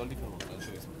did a Bengali film. I'll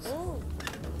show you some. Oh.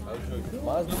 I'll show you.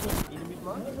 Mars, look. Did you meet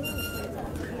Mars?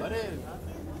 Arey.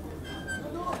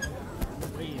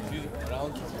 She's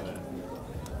around somewhere.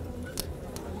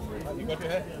 You got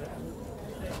your hair?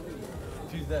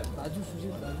 She's there. Tabu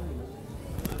Sushmita Sen.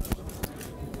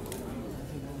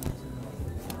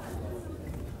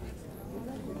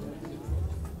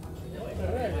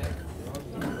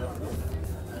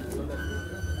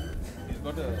 He's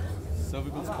got a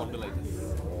cervical spondylitis.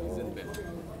 He's in bed.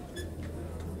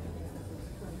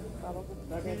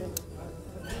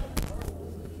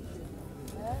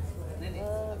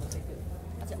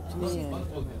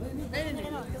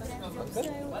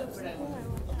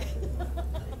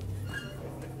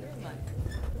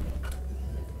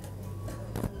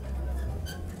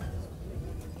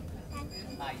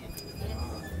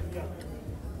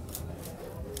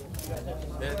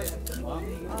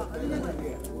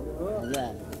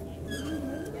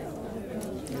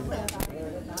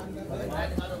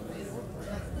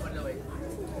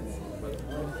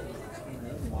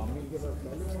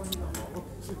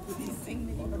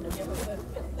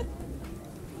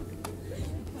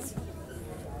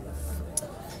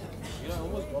 You know, I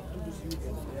almost dropped you to see you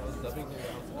yesterday. I was dubbing him.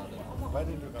 Why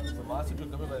didn't you come? So Mars said to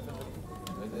come here, but I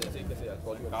said, I'll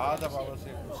call you. No, I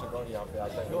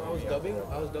was dubbing in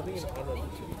Anand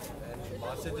actually. And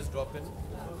Mars said just drop in.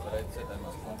 But I said I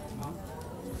must come.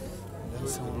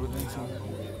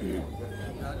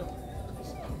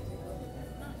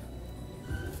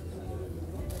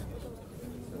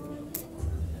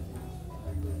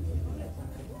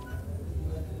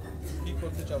 He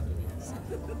puts it out to me.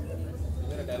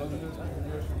 मेरा dialogue नहीं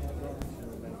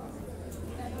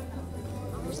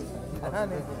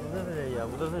उधर से जाइए आप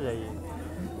उधर से जाइए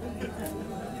संजय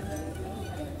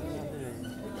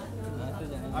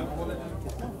फिलहाल के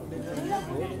बारे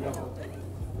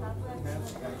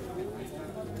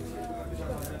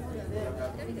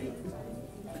में बताइए कि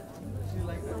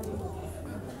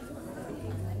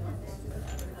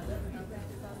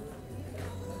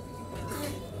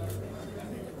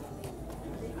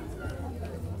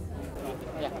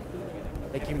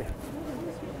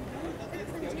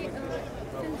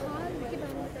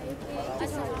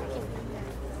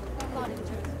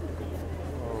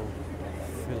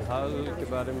फ़िलहाल के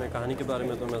बारे में कहानी के बारे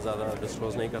में तो मैं ज़्यादा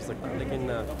डिस्क्लोज़ नहीं कर सकता, लेकिन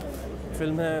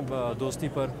फ़िल्म है दोस्ती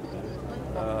पर,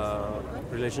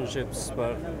 रिलेशनशिप्स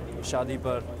पर, शादी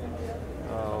पर,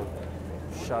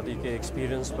 शादी के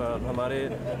एक्सपीरियंस पर, हमारे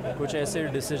कुछ ऐसे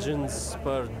डिसीजंस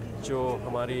पर जो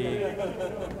हमारी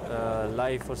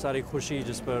लाइफ और सारी खुशी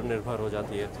जिस पर निर्भर हो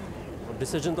जाती है।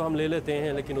 डिसीजन तो हम ले लेते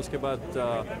हैं, लेकिन उसके बाद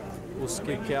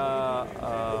उसके क्या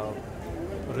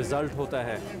रिज़ल्ट होता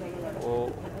है वो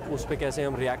उस पर कैसे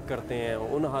हम रिएक्ट करते हैं,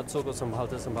 उन हादसों को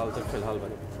संभालते संभालते फ़िलहाल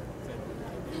बने।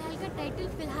 फिलहाल का टाइटल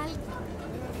फिलहाल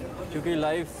क्योंकि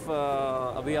लाइफ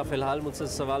अभी आप फ़िलहाल मुझसे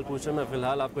सवाल पूछ रहे हैं, मैं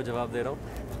फ़िलहाल आपको जवाब दे रहा हूँ,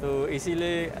 तो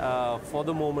इसीलिए फॉर द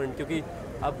मोमेंट, क्योंकि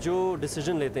अब जो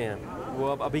डिसीजन लेते हैं वो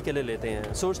आप अभी के लिए लेते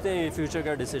हैं, सोचते हैं ये फ्यूचर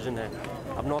का डिसीजन है।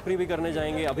 अब नौकरी भी करने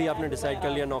जाएंगे, अभी आपने डिसाइड कर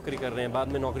लिया नौकरी कर रहे हैं, बाद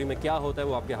में नौकरी में क्या होता है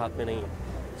वो आपके हाथ में नहीं है।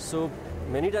 So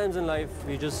many times in life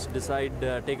we just decide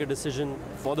take a decision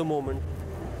for the moment,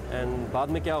 and बाद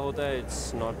में क्या होता है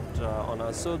it's not on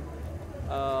us. So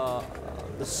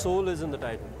the soul is in the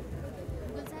title.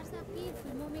 गुलजार साहब की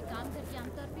फिल्मों में काम करके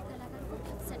आमतौर पे कलाकारों को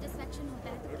सेटिस्फैक्शन होता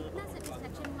है, तो कितना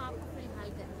सेटिस्फैक्शन हुआ आपको फिलहाल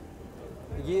करके?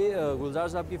 ये गुलजार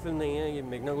साहब की फ़िल्म नहीं है, ये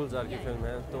मेघना गुलजार की फ़िल्म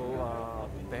है। तो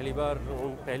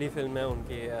पहली फ़िल्म है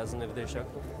उनकी एज निर्देशक,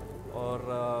 और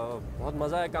बहुत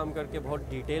मज़ा आया काम करके, बहुत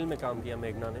डिटेल में काम किया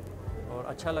मेघना ने, और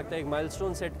अच्छा लगता है। एक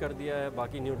माइलस्टोन सेट कर दिया है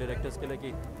बाकी न्यू डायरेक्टर्स के लिए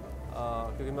कि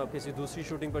क्योंकि मैं अब किसी दूसरी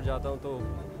शूटिंग पर जाता हूँ तो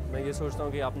मैं ये सोचता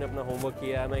हूँ कि आपने अपना होमवर्क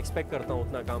किया है, मैं एक्सपेक्ट करता हूँ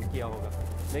उतना काम किया होगा।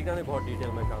 मेघना ने बहुत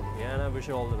डिटेल में काम किया, and I wish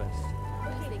you all the best.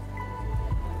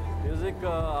 Music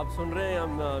आप सुन रहे हैं,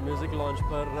 हम म्यूज़िक लॉन्च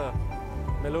पर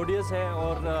मेलोडियस है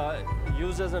और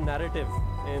use as a narrative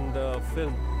in the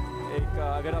film. एक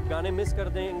अगर आप गाने मिस कर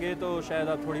देंगे तो शायद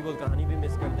आप थोड़ी बहुत कहानी भी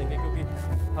मिस कर देंगे, क्योंकि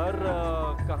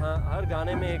हर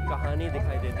गाने में एक कहानी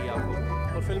दिखाई देती है आपको,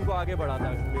 और फिल्म को आगे बढ़ाता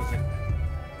है music.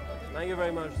 Thank you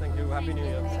very much, thank you, happy new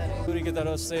year. Suri की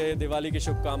तरफ से दिवाली की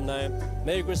शुभकामनाएं।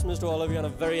 मेरी Christmas to all of you and a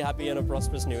very happy and a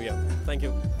prosperous new year. Thank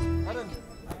you.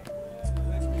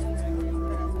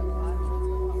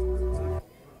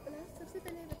 सबसे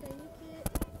पहले बताइए कि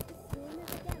इस रोल में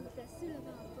क्या इंप्रेसिव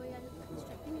लगा आपको, या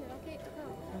इंस्ट्रक्टिंग लगा कि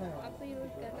आपको ये रोल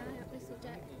करना है, आपने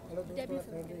सोचा डेब्यू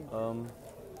फिल्म?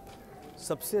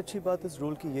 सबसे अच्छी बात इस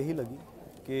रोल की यही लगी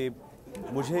कि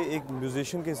मुझे एक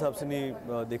म्यूज़िशियन के हिसाब से नहीं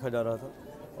देखा जा रहा था,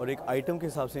 और एक आइटम के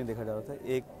हिसाब से नहीं देखा जा रहा था,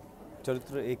 एक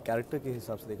चरित्र, एक कैरेक्टर के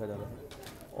हिसाब से देखा जा रहा था।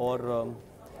 और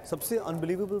सबसे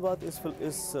अनबिलीवेबल बात इस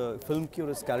फिल्म की और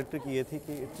इस कैरेक्टर की ये थी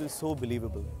कि it is so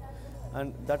believable,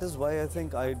 and that is why I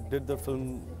think I did the film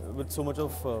with so much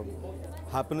of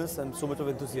happiness and so much of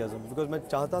enthusiasm, because मैं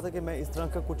चाहता था कि मैं इस तरह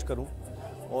का कुछ करूं,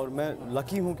 और मैं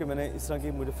लकी हूं कि मैंने इस तरह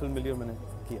की मुझे फिल्म मिली और मैंने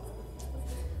किया।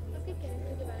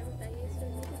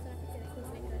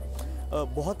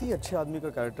 बहुत ही अच्छे आदमी का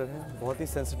कैरेक्टर है, बहुत ही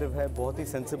सेंसिटिव है, बहुत ही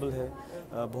सेंसिबल है,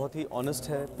 बहुत ही ऑनेस्ट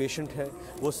है, पेशेंट है,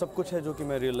 वो सब कुछ है जो कि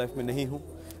मैं रियल लाइफ में नहीं हूँ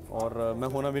और मैं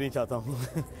होना भी नहीं चाहता हूँ।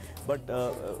 बट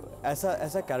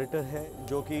ऐसा कैरेक्टर है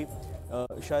जो कि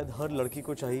शायद हर लड़की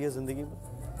को चाहिए ज़िंदगी में,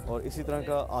 और इसी तरह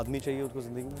का आदमी चाहिए उसको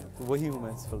ज़िंदगी में, तो वही हूँ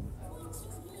मैं इस फिल्म में।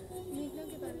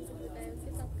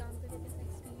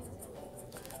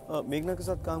 मेघना के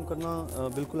साथ काम करना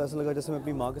बिल्कुल ऐसा लगा जैसे मैं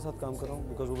अपनी माँ के साथ काम कर रहा हूँ,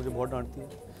 बिकॉज वो मुझे बहुत डांटती है,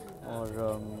 और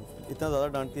इतना ज़्यादा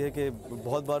डांटती है कि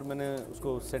बहुत बार मैंने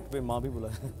उसको सेट पे माँ भी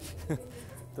बुलाया।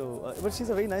 तो but she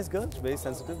is a very nice girl, very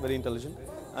sensitive, very intelligent,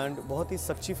 and बहुत ही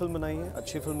सच्ची फिल्म बनाई है,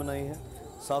 अच्छी फिल्म बनाई है,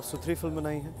 साफ़ सुथरी फिल्म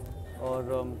बनाई है, और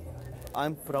आई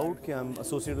एम प्राउड कि I am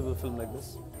associated with film like this.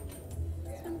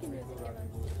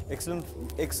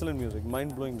 Excellent music,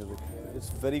 mind-blowing music. It's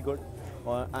very good,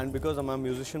 and because I'm a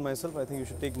musician myself, I think you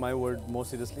should take my word more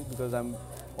seriously, because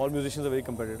all musicians are very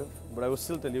competitive. But I will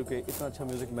still tell you कि इतना अच्छा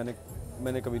music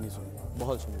मैंने कभी नहीं सुना,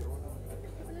 बहुत अच्छा music।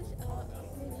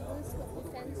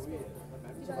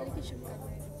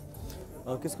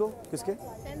 किसको? किसके?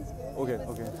 ओके।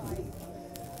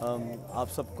 आप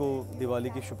सबको दिवाली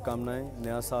की शुभकामनाएं।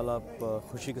 नया साल आप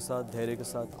खुशी के साथ, धैर्य के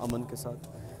साथ, अमन के साथ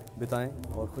बिताएं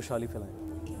और खुशहाली फैलाएं।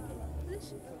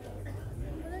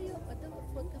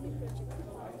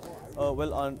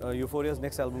 Well, Euphoria's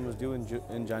next album is due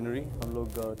in January. हम लोग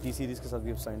T series के साथ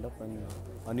we have signed up, and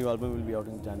a new album will be out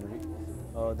in January.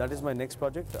 That is my next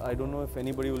project. I don't know if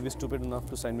anybody will be stupid enough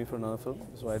to sign me for another film,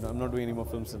 so I'm not doing any more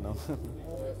films now.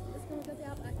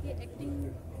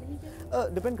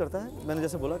 Depend करता है, मैंने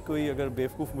जैसे बोला, कोई अगर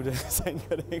बेवकूफ़ मुझे sign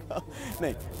करेगा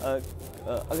नहीं,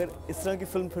 अगर इस तरह की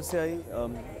फ़िल्म फिर से आई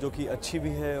जो कि अच्छी भी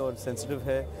है और सेंसिटिव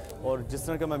है, और जिस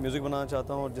तरह का मैं म्यूज़िक बनाना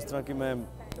चाहता हूँ और जिस तरह की मैं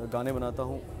गाने बनाता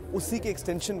हूँ उसी के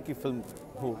एक्सटेंशन की फिल्म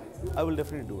हो, I will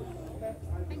definitely do it.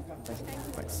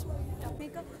 Thanks.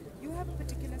 Meghna, you have a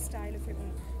particular style of your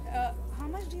own. How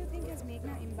much do you think has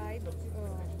Meghna imbibed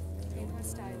in her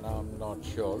style? I'm not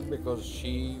sure, because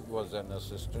she was an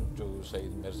assistant to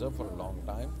Saeed Mirza for a long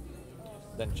time.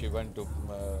 Then she went to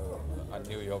a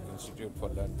New York Institute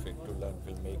to learn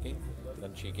filmmaking.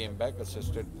 Then she came back,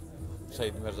 assisted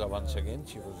Saeed Mirza once again.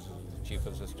 She was chief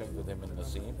assistant with him in the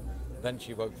scene. Then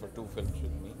she worked for 2 films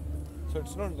with me. So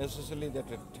it's not necessarily that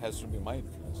it has to be my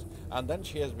influence. And then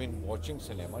she has been watching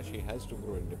cinema. She has to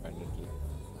grow independently.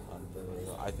 And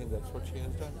I think that's what she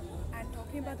has done. And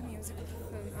talking about the music of the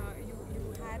film, you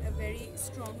had a very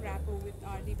strong rapport with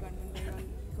R.D. Burman, where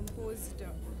you composed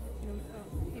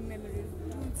in memory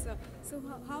tunes. So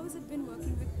how has it been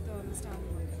working with Mr. Anu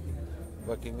Malik?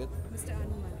 Working with? Mr.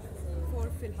 Anu Malik for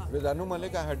Filhal. With Anu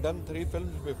Malik, I had done 3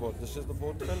 films before. This is the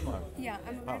 4th film. Yeah,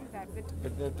 I'm aware of that.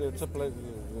 But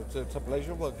it's a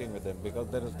pleasure working with him, because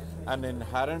there is an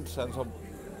inherent sense of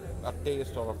a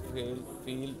taste or a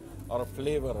feel or a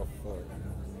flavor of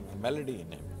melody in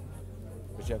him,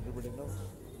 which everybody knows.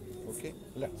 Okay,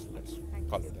 let's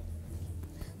call it that.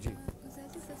 जी।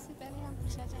 सबसे पहले हम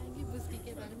पूछना चाहेंगे बुस्की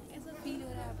के बारे में, कैसा feel हो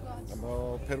रहा है आपको आज?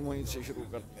 फिर वहीं से शुरू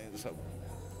करते हैं सब।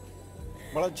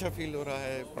 बड़ा अच्छा फील हो रहा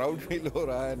है, प्राउड फील हो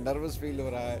रहा है, नर्वस फील हो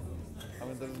रहा है,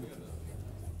 हमें तो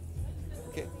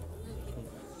ओके।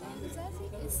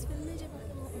 इस फिल्म में जब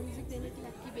आपको म्यूजिक देने के लिए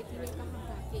आपकी बेटी ने कहा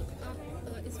था कि आप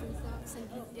इस फिल्म का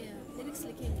संगीत लिरिक्स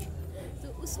लिखेंगे, तो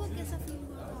उस वक्त कैसा फील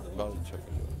हुआ था? बहुत अच्छा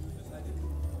फील हुआ।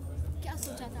 क्या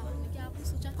सोचा था आपने? क्या आपने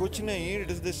सोचा? कुछ नहीं, it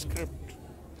is the script.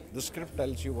 The script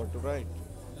tells you what to write.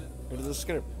 It is the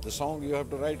script. The song you have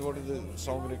to write what is the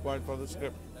song required for the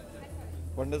script.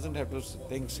 One doesn't have to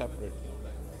think separately.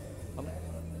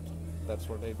 That's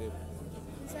what I did.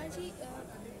 Sir ji,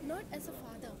 not as a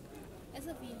father, as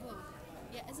a viewer,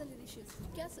 या as a lyricist,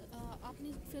 क्या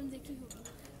आपने film देखी होगी,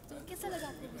 तो कैसा लगा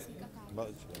आपको किसी का काम? बहुत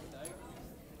अच्छा।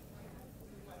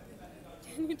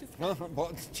 हाँ,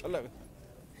 बहुत अच्छा लगा।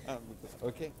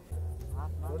 Okay.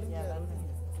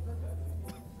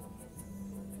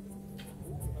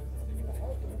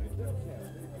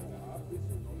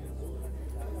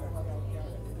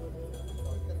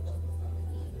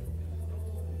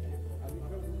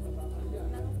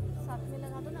 साथ में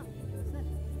लगा दो ना सर।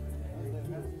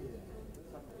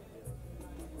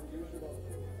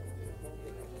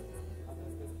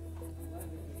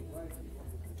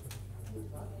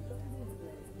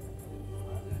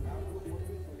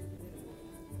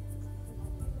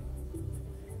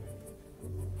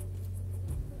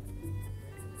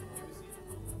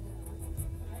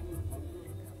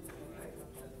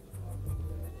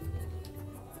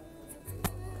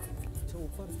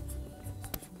 ऊपर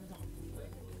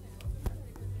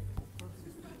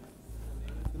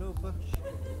चलो ऊपर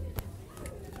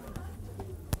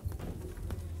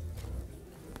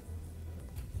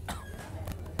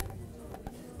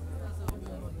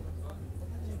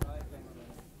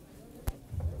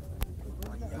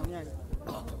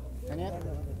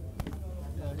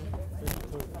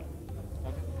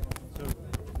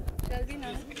जल्दी ना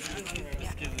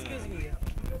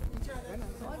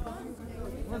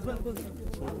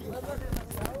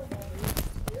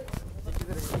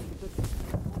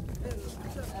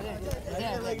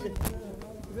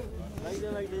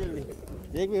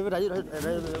एक मिनट राजू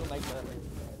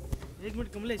एक मिनट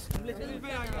कमलेश कमलेश एक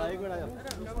मिनट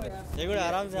एक मिनट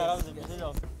आराम से पीछे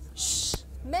जाओ।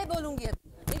 मैं बोलूंगी अब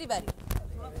मेरी बारी।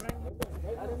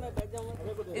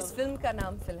 इस फिल्म का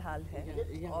नाम फिलहाल है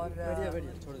और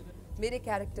मेरे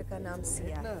कैरेक्टर का नाम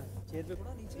सिया है।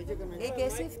 एक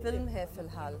ऐसी फिल्म है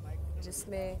फिलहाल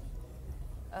जिसमें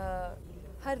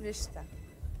हर रिश्ता,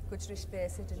 कुछ रिश्ते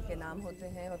ऐसे जिनके नाम होते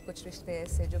हैं और कुछ रिश्ते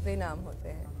ऐसे जो बेनाम होते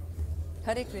हैं,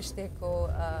 हर एक रिश्ते को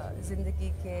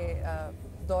ज़िंदगी के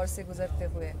दौर से गुजरते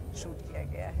हुए शूट किया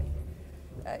गया है।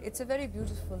 It's a very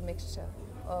beautiful mixture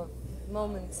of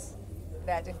moments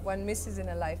that if one misses in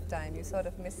a lifetime, you sort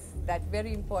of miss that very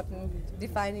important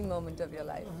defining moment of your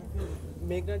life.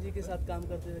 मेघना जी के साथ काम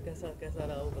करते हुए कैसा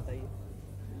रहा वो बताइए।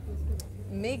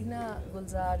 मेघना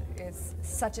गुलजार is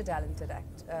such a talented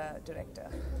director.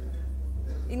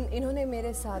 इन्होंने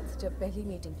मेरे साथ जब पहली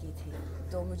मीटिंग की थी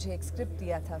तो मुझे एक स्क्रिप्ट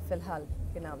दिया था फिलहाल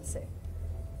के नाम से,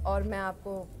 और मैं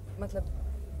आपको मतलब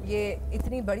ये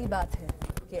इतनी बड़ी बात है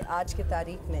कि आज के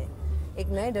तारीख में एक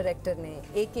नए डायरेक्टर ने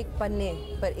एक एक पन्ने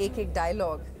पर एक एक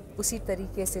डायलॉग उसी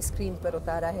तरीके से स्क्रीन पर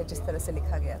उतारा है जिस तरह से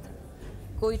लिखा गया था।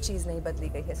 कोई चीज़ नहीं बदली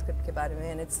गई है स्क्रिप्ट के बारे में,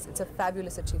 and it's a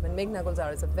fabulous achievement. मेघना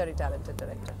गुलजार is a very talented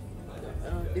director.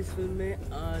 इस फिल्म में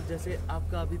जैसे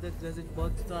आपका अभी तक जैसे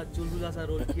बहुत सा चुलबुला सा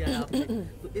रोल किया है आपने,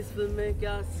 तो इस फिल्म में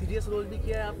क्या सीरियस रोल भी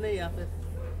किया है आपने या फिर?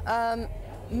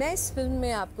 मैं इस फिल्म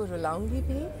में आपको रुलाऊंगी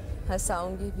भी,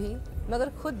 हंसाऊंगी भी, मगर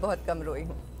खुद बहुत कम रोई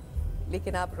हूँ,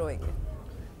 लेकिन आप रोएंगे।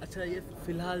 अच्छा, ये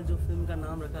फिलहाल जो फिल्म का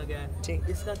नाम रखा गया है,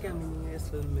 इसका क्या मीनिंग है इस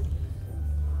फिल्म में?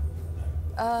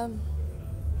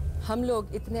 हम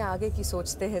लोग इतने आगे की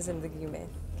सोचते हैं ज़िंदगी में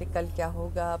कि कल क्या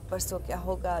होगा, परसों क्या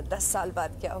होगा, 10 साल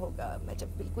बाद क्या होगा, मैं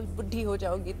जब बिल्कुल बुढ़ी हो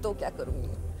जाऊंगी तो क्या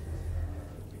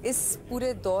करूंगी। इस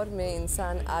पूरे दौर में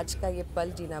इंसान आज का ये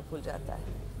पल जीना भूल जाता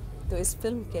है। तो इस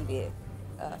फिल्म के लिए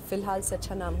फ़िलहाल से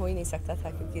अच्छा नाम हो ही नहीं सकता था,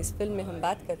 क्योंकि इस फिल्म में हम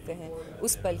बात करते हैं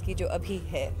उस पल की जो अभी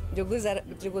है, जो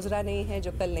गुजरा नहीं है,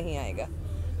 जो कल नहीं आएगा।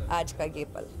 आज का ये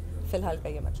पल, फ़िलहाल का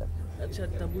ये मतलब। अच्छा,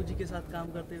 तबू जी के साथ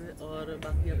काम करते हुए और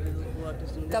बाकी अपने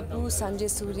आर्टिस्ट? तबू, संजय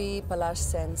सूरी, पलाश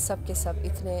सेन, सब के सब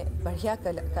इतने बढ़िया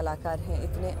कलाकार हैं,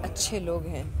 इतने अच्छे लोग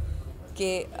हैं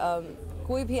कि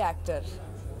कोई भी एक्टर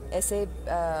ऐसे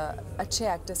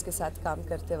अच्छे एक्टर्स के साथ काम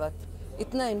करते वक्त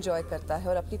इतना एंजॉय करता है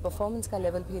और अपनी परफॉर्मेंस का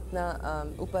लेवल भी इतना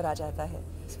ऊपर आ जाता है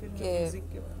कि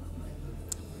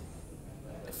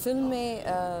फिल्म में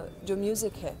जो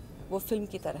म्यूज़िक है वो फिल्म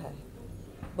की तरह है।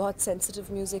 बहुत सेंसिटिव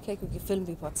म्यूज़िक है क्योंकि फिल्म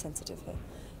भी बहुत सेंसिटिव है।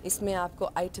 इसमें आपको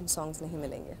आइटम सॉन्ग्स नहीं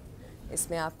मिलेंगे,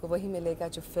 इसमें आपको वही मिलेगा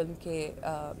जो फिल्म के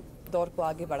दौर को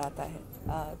आगे बढ़ाता है।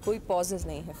 कोई पॉजेज़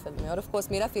नहीं है फिल्म में। और ऑफ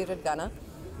कोर्स मेरा फेवरेट गाना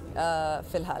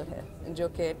फ़िलहाल है, जो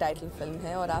कि टाइटल फिल्म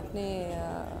है, और आपने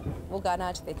वो गाना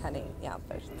आज देखा नहीं यहाँ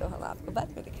पर, तो हम आपको बाद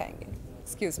में दिखाएंगे।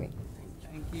 Excuse me.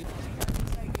 Thank you.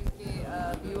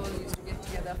 We all used to get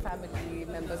together, family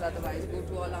members otherwise, go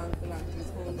to all uncle aunties'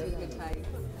 homes with mithai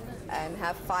and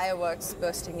have fireworks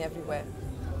bursting everywhere.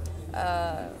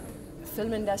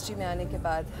 Film industry में आने के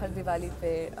बाद हर दिवाली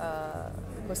पे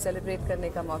को सेलिब्रेट करने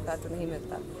का मौका तो नहीं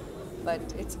मिलता, but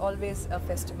it's always a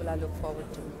festival I look forward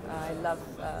to. I love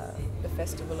the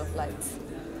festival of lights.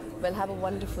 Well, have a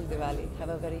wonderful Diwali, have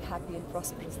a very happy and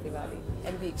prosperous Diwali,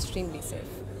 and be extremely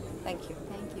safe. Thank you.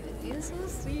 Thank you. You're so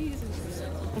sweet.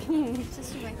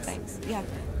 Just to my Thanks. Yeah.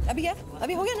 अभी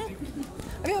हो गया ना?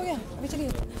 अभी हो गया? अभी चलिए।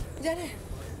 जाना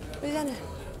है।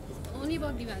 Only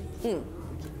about Diwali.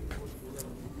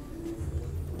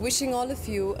 Wishing all of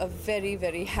you a very,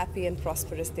 very happy and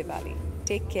prosperous Diwali.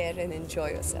 Take care and enjoy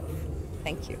yourself.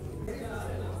 Thank you.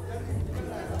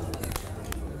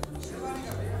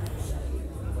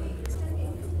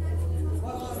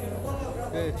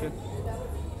 Hey,